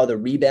all the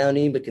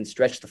rebounding, but can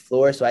stretch the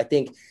floor. So I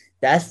think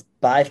that's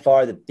by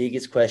far the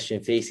biggest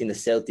question facing the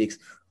Celtics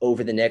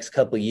over the next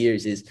couple of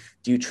years is,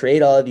 do you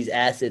trade all of these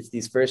assets,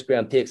 these first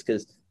round picks?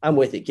 Because I'm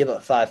with it. Give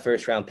up 5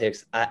 first round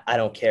picks. I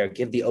don't care.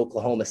 Give the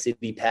Oklahoma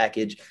City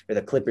package or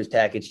the Clippers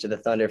package to the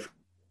Thunder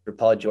for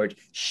Paul George.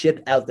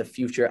 Ship out the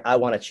future. I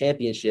want a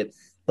championship.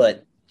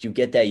 But you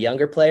get that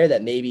younger player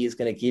that maybe is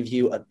going to give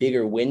you a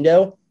bigger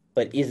window,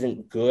 but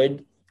isn't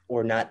good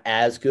or not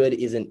as good,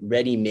 isn't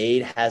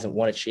ready-made, hasn't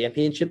won a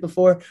championship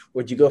before?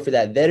 Or do you go for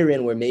that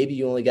veteran where maybe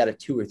you only got a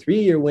 2 or 3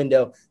 year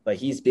window, but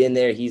he's been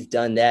there, he's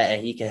done that,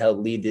 and he can help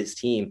lead this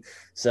team?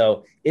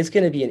 So it's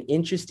going to be an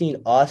interesting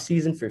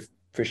offseason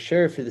for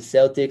sure for the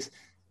Celtics.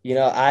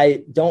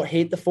 I don't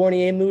hate the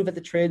Fournier move at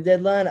the trade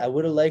deadline. I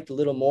would have liked a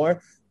little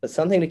more, but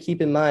something to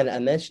keep in mind, I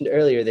mentioned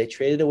earlier, they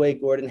traded away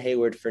Gordon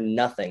Hayward for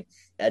nothing.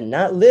 And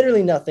not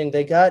literally nothing.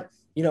 They got,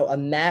 a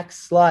max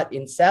slot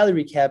in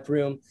salary cap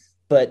room,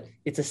 but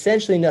it's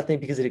essentially nothing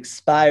because it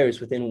expires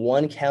within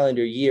 1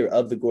 calendar year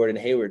of the Gordon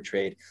Hayward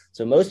trade.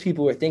 So most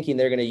people were thinking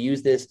they're going to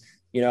use this,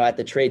 at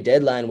the trade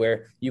deadline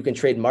where you can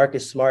trade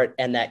Marcus Smart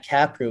and that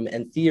cap room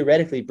and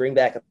theoretically bring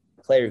back a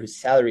player whose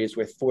salary is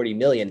worth $40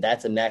 million.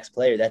 That's a max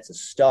player. That's a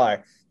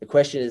star. The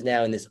question is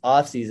now in this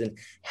offseason,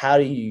 how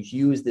do you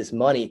use this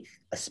money,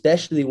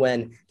 especially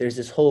when there's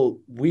this whole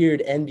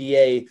weird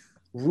NBA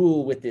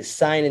rule with this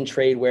sign and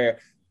trade where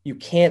you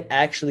can't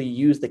actually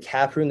use the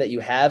cap room that you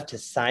have to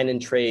sign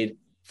and trade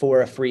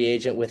for a free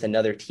agent with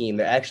another team.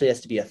 There actually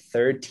has to be a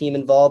third team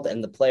involved,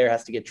 and the player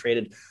has to get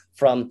traded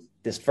from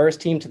this first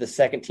team to the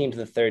second team to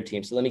the third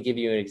team. So let me give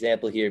you an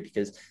example here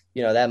because,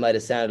 that might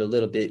have sounded a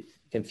little bit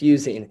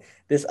confusing.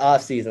 This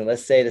offseason,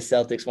 let's say the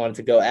Celtics wanted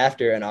to go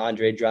after an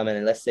Andre Drummond,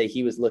 and let's say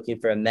he was looking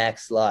for a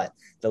max slot.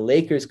 The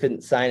Lakers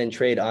couldn't sign and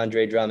trade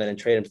Andre Drummond and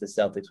trade him to the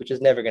Celtics, which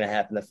is never going to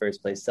happen in the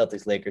first place.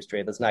 Celtics-Lakers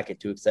trade. Let's not get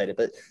too excited.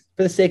 But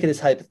for the sake of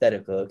this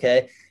hypothetical,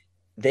 okay,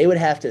 they would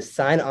have to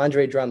sign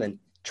Andre Drummond,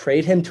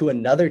 trade him to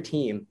another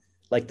team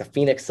like the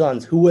Phoenix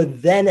Suns, who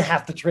would then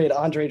have to trade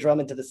Andre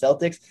Drummond to the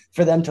Celtics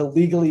for them to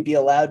legally be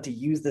allowed to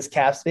use this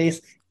cap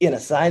space in a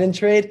sign and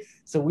trade.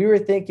 So we were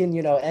thinking,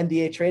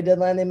 NBA trade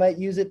deadline, they might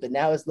use it, but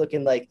now it's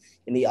looking like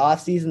in the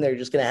offseason, they're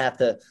just going to have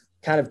to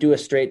kind of do a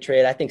straight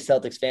trade. I think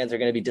Celtics fans are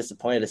going to be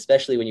disappointed,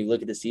 especially when you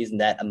look at the season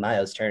that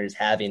Miles Turner is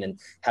having and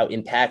how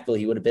impactful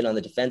he would have been on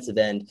the defensive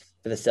end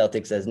for the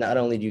Celtics, as not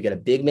only do you get a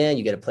big man,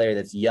 you get a player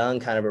that's young,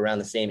 kind of around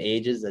the same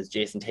ages as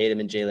Jason Tatum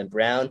and Jaylen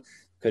Brown.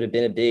 Could have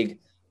been a big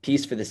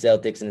piece for the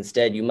Celtics, and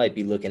instead you might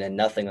be looking at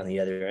nothing on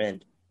the other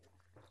end.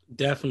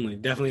 Definitely.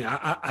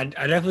 I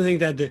definitely think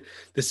that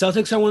the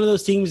Celtics are one of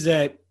those teams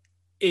that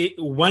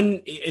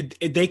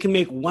they can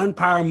make one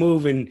power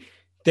move and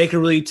they could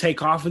really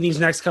take off in these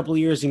next couple of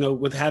years,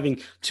 with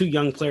having 2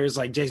 young players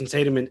like Jason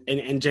Tatum and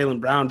Jaylen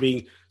Brown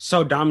being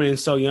so dominant and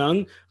so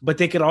young, but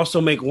they could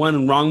also make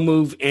one wrong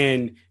move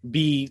and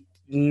be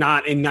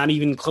not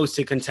even close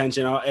to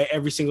contention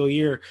every single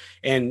year.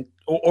 And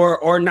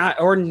or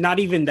not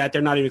even that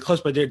they're not even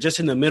close, but they're just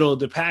in the middle of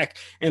the pack.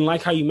 And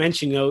like how you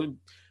mentioned,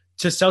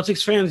 to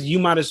Celtics fans, you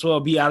might as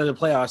well be out of the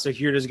playoffs if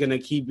you're just going to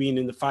keep being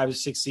in the 5 or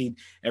 6 seed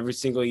every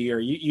single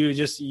year.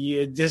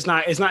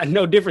 It's not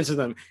no difference to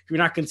them. If you're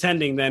not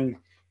contending, then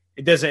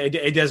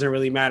it doesn't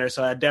really matter.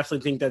 So I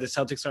definitely think that the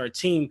Celtics are a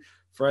team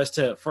for us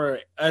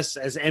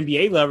as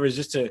NBA lovers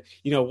just to,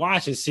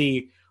 watch and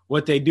see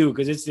what they do.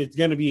 Cause it's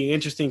going to be an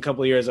interesting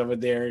couple of years over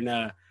there in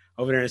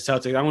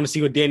Celtics. I want to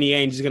see what Danny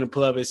Ainge is going to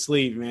pull up his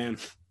sleeve, man.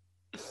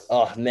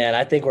 Oh, man,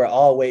 I think we're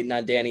all waiting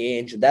on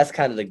Danny Ainge. And that's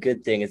kind of the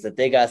good thing is that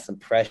they got some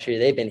pressure.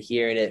 They've been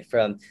hearing it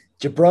from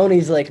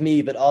jabronis like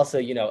me, but also,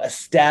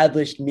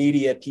 established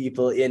media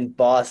people in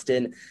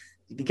Boston.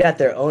 You got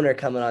their owner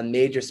coming on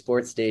major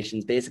sports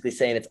stations, basically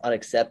saying it's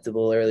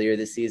unacceptable earlier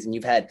this season.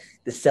 You've had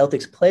the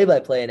Celtics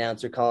play-by-play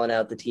announcer calling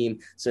out the team.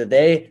 So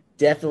they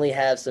definitely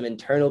have some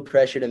internal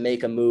pressure to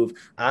make a move.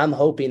 I'm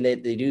hoping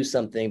that they do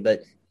something,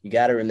 but you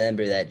got to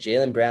remember that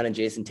Jaylen Brown and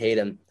Jason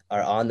Tatum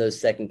are on those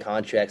second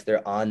contracts.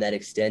 They're on that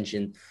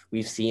extension.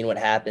 We've seen what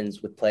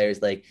happens with players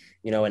like,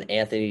 an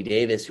Anthony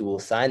Davis who will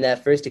sign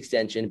that first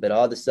extension, but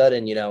all of a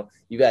sudden,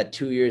 you got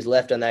 2 years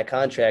left on that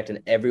contract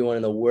and everyone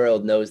in the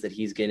world knows that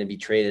he's going to be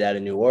traded out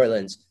of New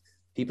Orleans.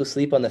 People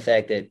sleep on the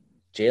fact that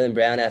Jaylen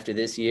Brown after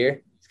this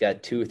year, he's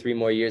got 2 or 3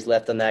 more years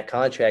left on that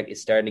contract.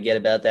 It's starting to get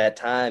about that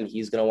time.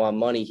 He's going to want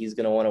money. He's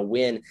going to want to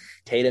win.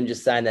 Tatum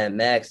just signed that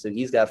max. So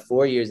he's got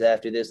 4 years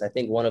after this. I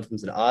think one of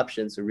them's an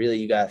option. So really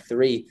you got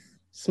 3.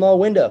 Small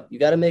window. You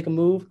got to make a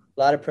move, a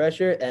lot of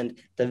pressure. And at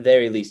the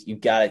very least, you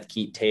got to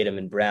keep Tatum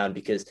and Brown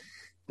because,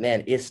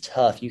 man, it's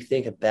tough. You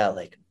think about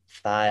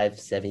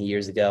 5-7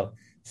 years ago,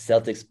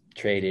 Celtics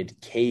traded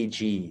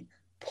KG,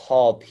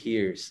 Paul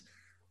Pierce.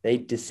 They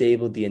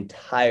disabled the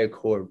entire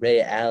core.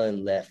 Ray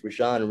Allen left,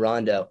 Rajon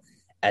Rondo,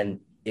 and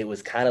it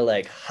was kind of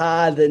like,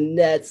 the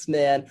Nets,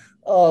 man.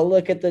 Oh,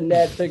 look at the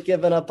Nets. They're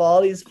giving up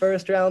all these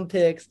first-round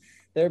picks.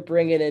 They're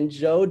bringing in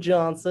Joe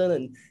Johnson,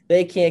 and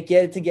they can't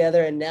get it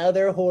together, and now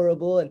they're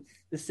horrible, and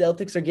the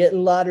Celtics are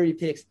getting lottery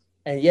picks.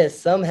 And yes,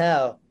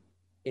 somehow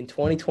in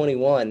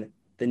 2021,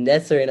 the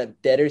Nets are in a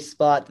better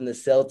spot than the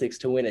Celtics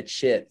to win a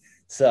chip.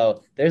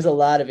 So there's a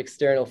lot of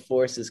external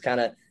forces kind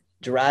of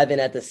driving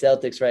at the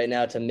Celtics right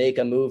now to make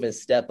a move and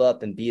step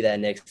up and be that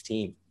next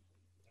team.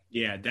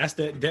 Yeah, that's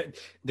the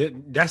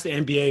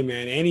NBA,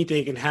 man.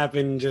 Anything can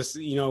happen. Just,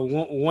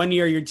 one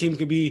year your team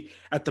could be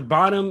at the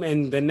bottom,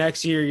 and the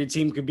next year your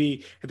team could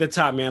be at the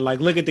top, man. Like,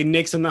 look at the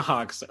Knicks and the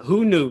Hawks.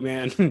 Who knew,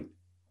 man?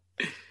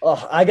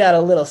 Oh, I got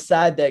a little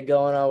side bet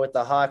going on with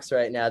the Hawks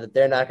right now that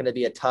they're not going to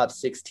be a top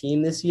 6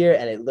 team this year,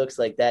 and it looks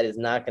like that is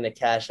not going to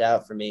cash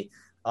out for me.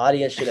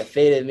 Audience should have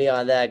faded me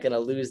on that. Going to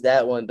lose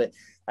that one, but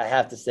I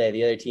have to say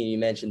the other team you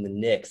mentioned, the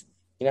Knicks.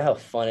 You know how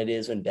fun it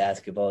is when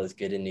basketball is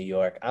good in New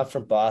York. I'm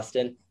from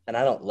Boston, and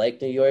I don't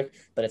like New York,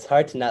 but it's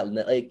hard to not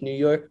like New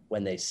York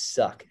when they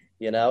suck,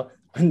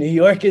 When New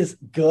York is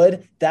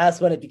good,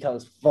 that's when it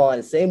becomes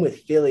fun. Same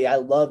with Philly. I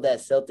love that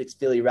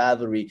Celtics-Philly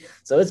rivalry.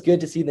 So it's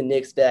good to see the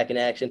Knicks back in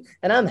action.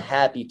 And I'm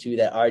happy, too,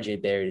 that R.J.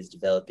 Barrett is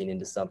developing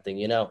into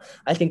something.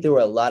 I think there were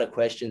a lot of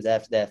questions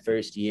after that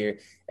first year,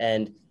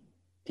 and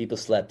people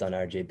slept on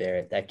R.J.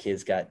 Barrett. That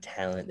kid's got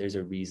talent. There's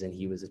a reason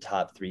he was a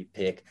top 3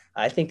 pick.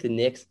 I think the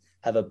Knicks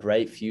have a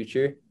bright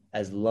future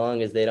as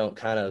long as they don't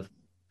kind of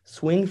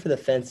swing for the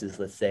fences,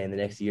 let's say, in the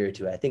next year or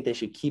two. I think they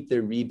should keep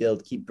their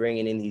rebuild, keep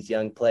bringing in these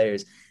young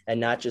players, and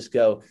not just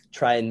go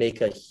try and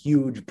make a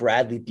huge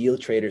Bradley Beal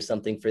trade or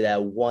something for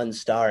that one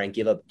star and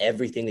give up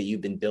everything that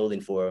you've been building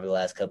for over the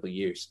last couple of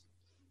years.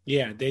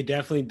 Yeah, they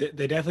definitely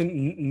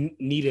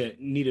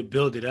need to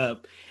build it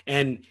up.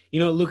 And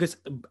Lucas,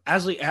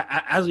 as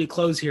we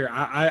close here,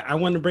 I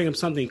want to bring up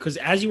something, because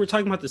as you were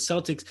talking about the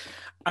Celtics,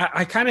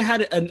 I kind of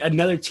had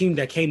another team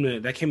that came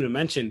to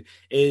mention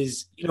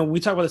is,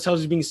 we talk about the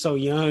Celtics being so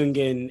young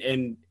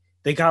and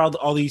they got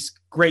all these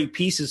great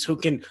pieces who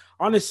can,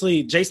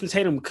 honestly, Jason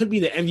Tatum could be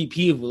the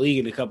MVP of the league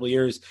in a couple of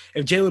years.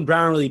 If Jaylen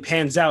Brown really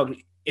pans out,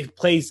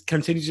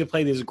 continues to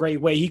play this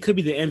great way, he could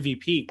be the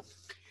MVP.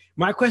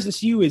 My question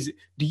to you is,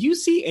 do you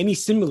see any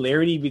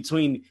similarity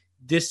between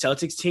this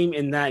Celtics team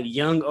and that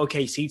young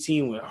OKC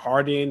team with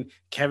Harden,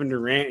 Kevin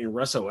Durant, and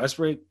Russell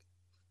Westbrook?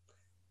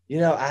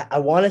 I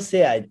want to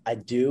say I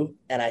do,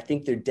 and I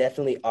think there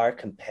definitely are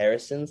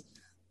comparisons,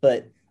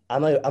 but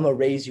I'm gonna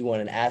raise you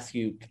one and ask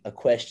you a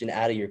question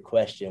out of your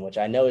question, which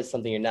I know is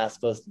something you're not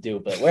supposed to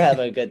do, but we're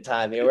having a good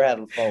time here. We're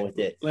having fun with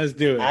it. Let's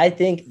do it. I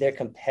think they're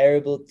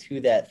comparable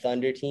to that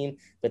Thunder team,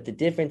 but the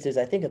difference is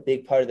I think a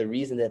big part of the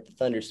reason that the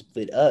Thunder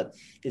split up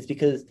is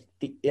because at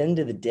the end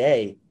of the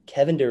day,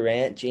 Kevin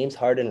Durant, James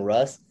Harden,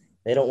 Russ,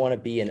 they don't want to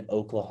be in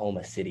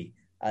Oklahoma City.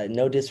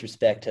 No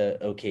disrespect to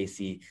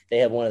OKC. They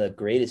have one of the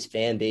greatest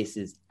fan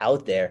bases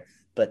out there,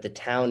 but the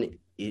town,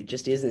 it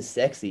just isn't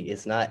sexy.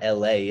 It's not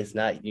LA. It's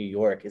not New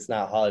York. It's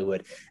not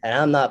Hollywood. And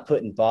I'm not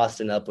putting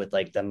Boston up with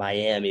like the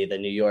Miami, the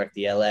New York,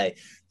 the LA,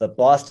 but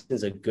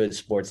Boston's a good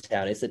sports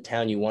town. It's a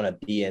town you want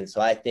to be in. So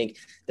I think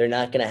they're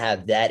not going to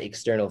have that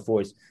external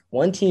force.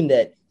 One team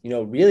that,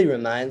 really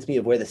reminds me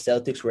of where the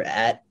Celtics were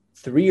at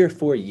 3 or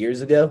 4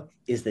 years ago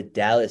is the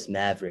Dallas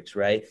Mavericks,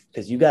 right?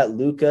 Because you got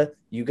Luka,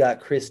 you got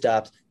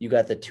Kristaps, you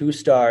got the 2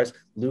 stars,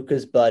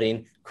 Luka's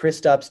budding.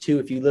 Kristaps too,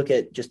 if you look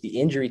at just the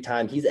injury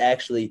time, he's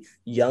actually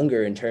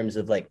younger in terms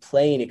of like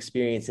playing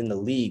experience in the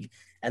league.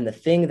 And the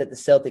thing that the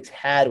Celtics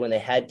had when they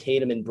had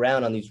Tatum and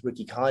Brown on these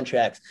rookie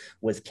contracts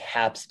was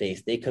cap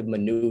space. They could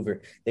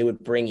maneuver. They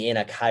would bring in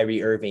a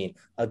Kyrie Irving,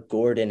 a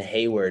Gordon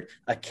Hayward,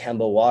 a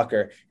Kemba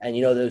Walker.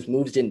 And, those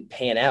moves didn't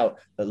pan out.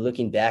 But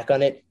looking back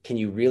on it, can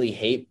you really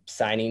hate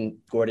signing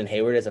Gordon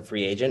Hayward as a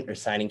free agent or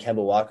signing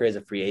Kemba Walker as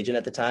a free agent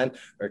at the time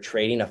or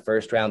trading a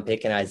first-round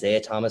pick in Isaiah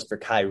Thomas for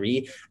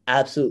Kyrie?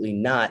 Absolutely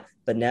not.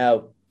 But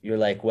now you're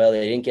like, well,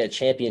 they didn't get a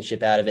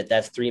championship out of it.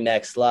 That's 3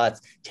 max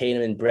slots.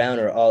 Tatum and Brown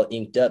are all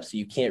inked up, so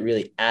you can't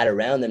really add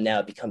around them now.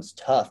 It becomes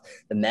tough.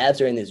 The Mavs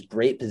are in this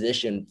great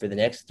position for the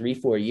next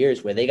 3-4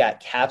 years where they got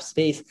cap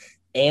space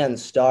and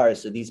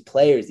stars. So these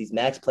players, these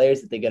max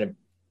players that they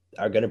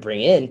are going to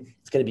bring in,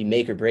 it's going to be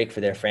make or break for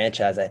their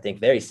franchise, I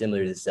think, very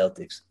similar to the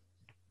Celtics.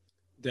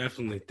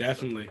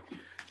 Definitely.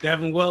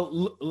 Devin,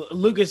 well,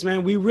 Lucas,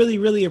 man, we really,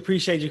 really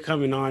appreciate you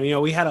coming on.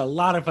 We had a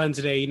lot of fun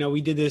today.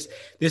 We did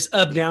this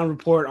up-down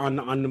report on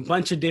a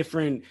bunch of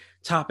different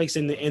topics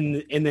in the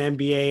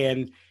NBA,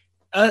 and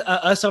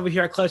us over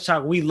here at Clutch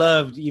Talk, we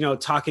loved,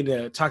 talking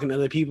to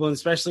other people, and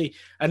especially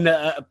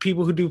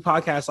people who do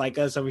podcasts like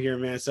us over here,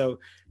 man. So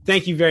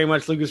thank you very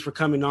much, Lucas, for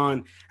coming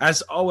on.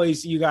 As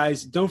always, you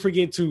guys, don't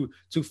forget to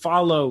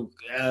follow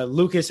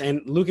Lucas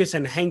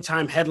and Hang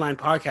Time Headline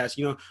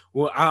Podcast.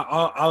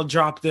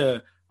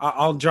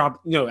 I'll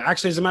drop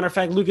actually, as a matter of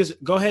fact, Lucas,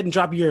 go ahead and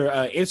drop your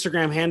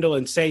Instagram handle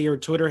and say your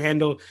Twitter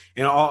handle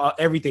and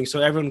everything.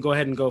 So everyone go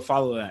ahead and go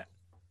follow that.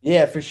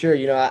 Yeah, for sure.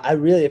 I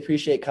really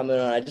appreciate coming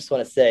on. I just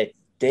want to say,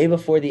 day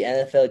before the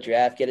NFL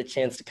draft, get a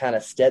chance to kind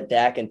of step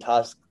back and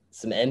toss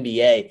some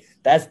NBA.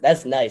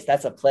 That's nice.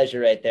 That's a pleasure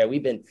right there.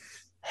 We've been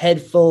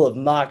head full of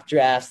mock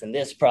drafts and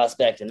this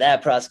prospect and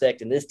that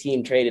prospect and this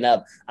team trading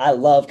up. I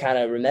love kind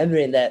of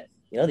remembering that,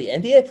 the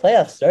NBA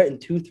playoffs start in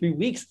 2-3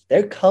 weeks.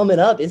 They're coming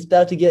up. It's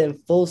about to get in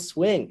full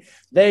swing.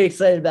 Very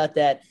excited about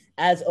that.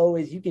 As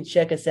always, you can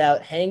check us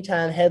out,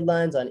 Hangtime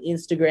Headlines on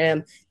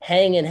Instagram,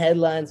 Hangin'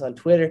 Headlines on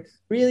Twitter.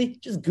 Really,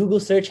 just Google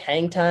search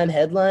Hangtime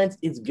Headlines.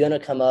 It's going to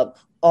come up.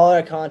 All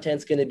our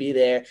content's going to be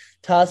there.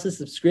 Toss a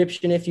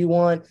subscription if you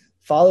want.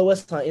 Follow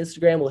us on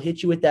Instagram. We'll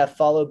hit you with that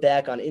follow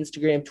back on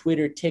Instagram,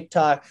 Twitter,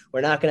 TikTok.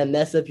 We're not going to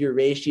mess up your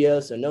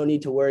ratio, so no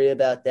need to worry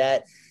about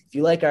that. If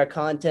you like our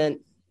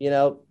content,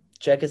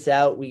 check us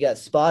out. We got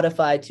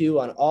Spotify too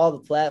on all the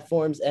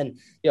platforms. And,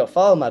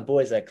 follow my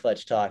boys at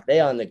Clutch Talk.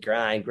 They on the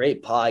grind.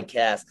 Great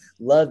podcast.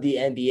 Love the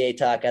NBA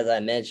talk, as I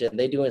mentioned.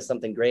 They're doing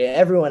something great.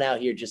 Everyone out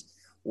here just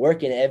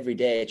working every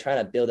day, trying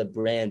to build a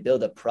brand,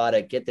 build a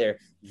product, get their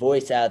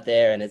voice out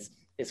there. And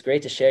it's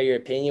great to share your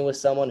opinion with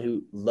someone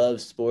who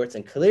loves sports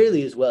and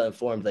clearly is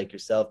well-informed like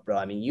yourself, bro.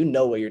 I mean, you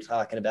know what you're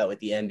talking about with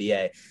the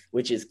NBA,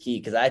 which is key,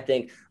 because I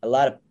think a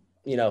lot of,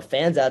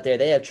 fans out there,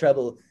 they have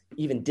trouble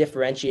even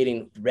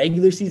differentiating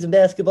regular season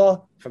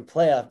basketball from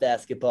playoff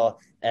basketball.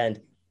 And,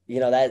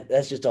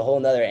 that's just a whole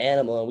nother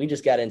animal. And we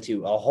just got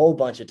into a whole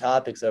bunch of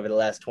topics over the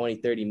last 20,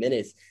 30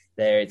 minutes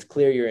there. It's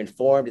clear you're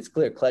informed. It's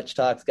clear Clutch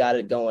Talk's got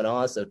it going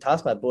on. So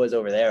toss my boys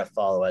over there a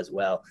follow as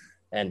well.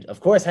 And of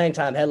course,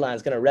 Hangtime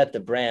Headlines going to rep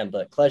the brand,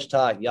 but Clutch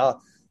Talk, y'all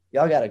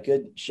got a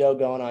good show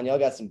going on. Y'all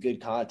got some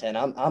good content.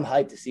 I'm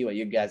hyped to see what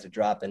you guys are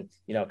dropping,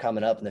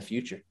 coming up in the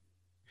future.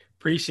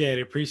 Appreciate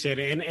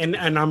it. And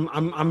I'm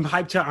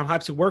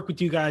hyped to work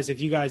with you guys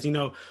if you guys,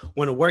 want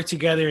to work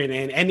together and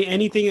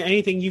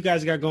anything you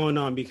guys got going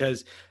on,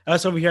 because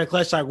us over here at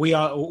Clutch Talk, we're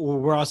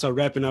also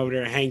repping over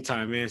there at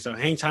Hangtime, man. So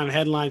Hangtime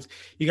Headlines,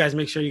 you guys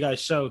make sure you guys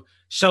show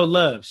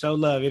love,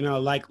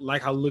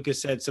 like how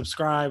Lucas said,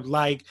 subscribe,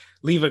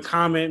 leave a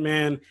comment,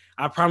 man.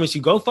 I promise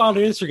you, go follow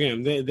their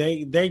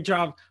Instagram. They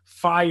drop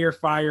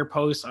fire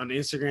posts on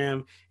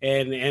Instagram,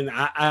 and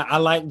I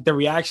like the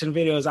reaction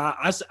videos.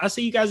 I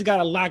see you guys got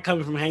a lot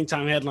coming from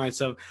Hangtime Headlines,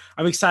 so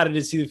I'm excited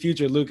to see the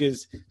future,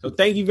 Lucas. So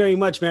thank you very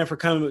much, man, for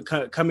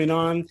coming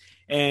on,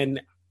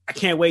 and I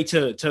can't wait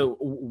to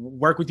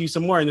work with you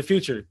some more in the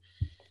future.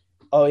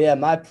 Oh, yeah,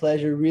 my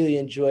pleasure. Really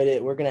enjoyed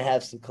it. We're going to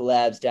have some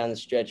collabs down the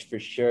stretch for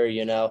sure.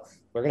 We're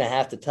going to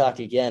have to talk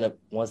again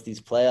once these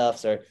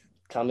playoffs are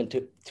coming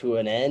to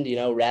an end,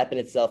 wrapping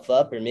itself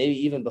up, or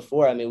maybe even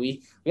before. I mean,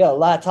 we got a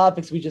lot of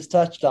topics we just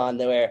touched on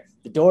where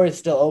the door is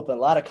still open, a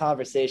lot of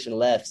conversation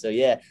left. So,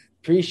 yeah,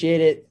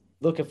 appreciate it.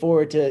 Looking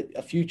forward to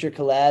a future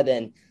collab,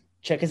 and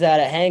check us out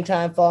at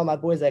Hangtime. Follow my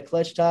boys at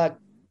Clutch Talk.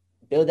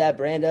 Build that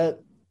brand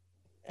up.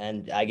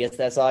 And I guess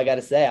that's all I got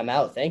to say. I'm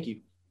out. Thank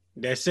you.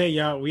 That's it,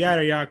 y'all. We out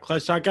of y'all.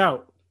 Clutch Talk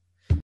out.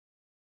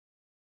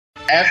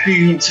 After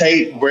you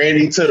take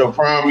Brandy to the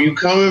prom, you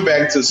coming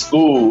back to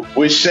school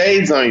with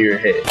shades on your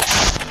head.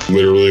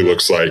 Literally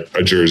looks like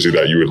a jersey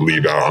that you would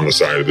leave out on the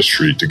side of the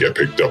street to get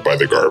picked up by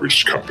the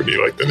garbage company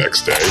the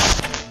next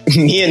day.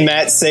 Me and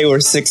Matt say we're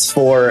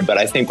 6'4", but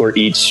I think we're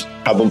each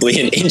probably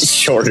an inch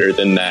shorter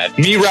than that.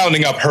 Me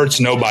rounding up hurts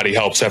nobody,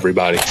 helps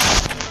everybody.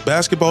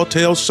 Basketball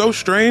tales so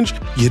strange,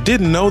 you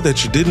didn't know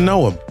that you didn't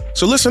know them.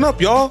 So listen up,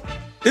 y'all.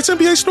 It's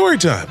NBA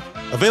Storytime,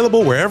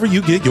 available wherever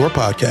you get your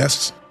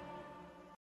podcasts.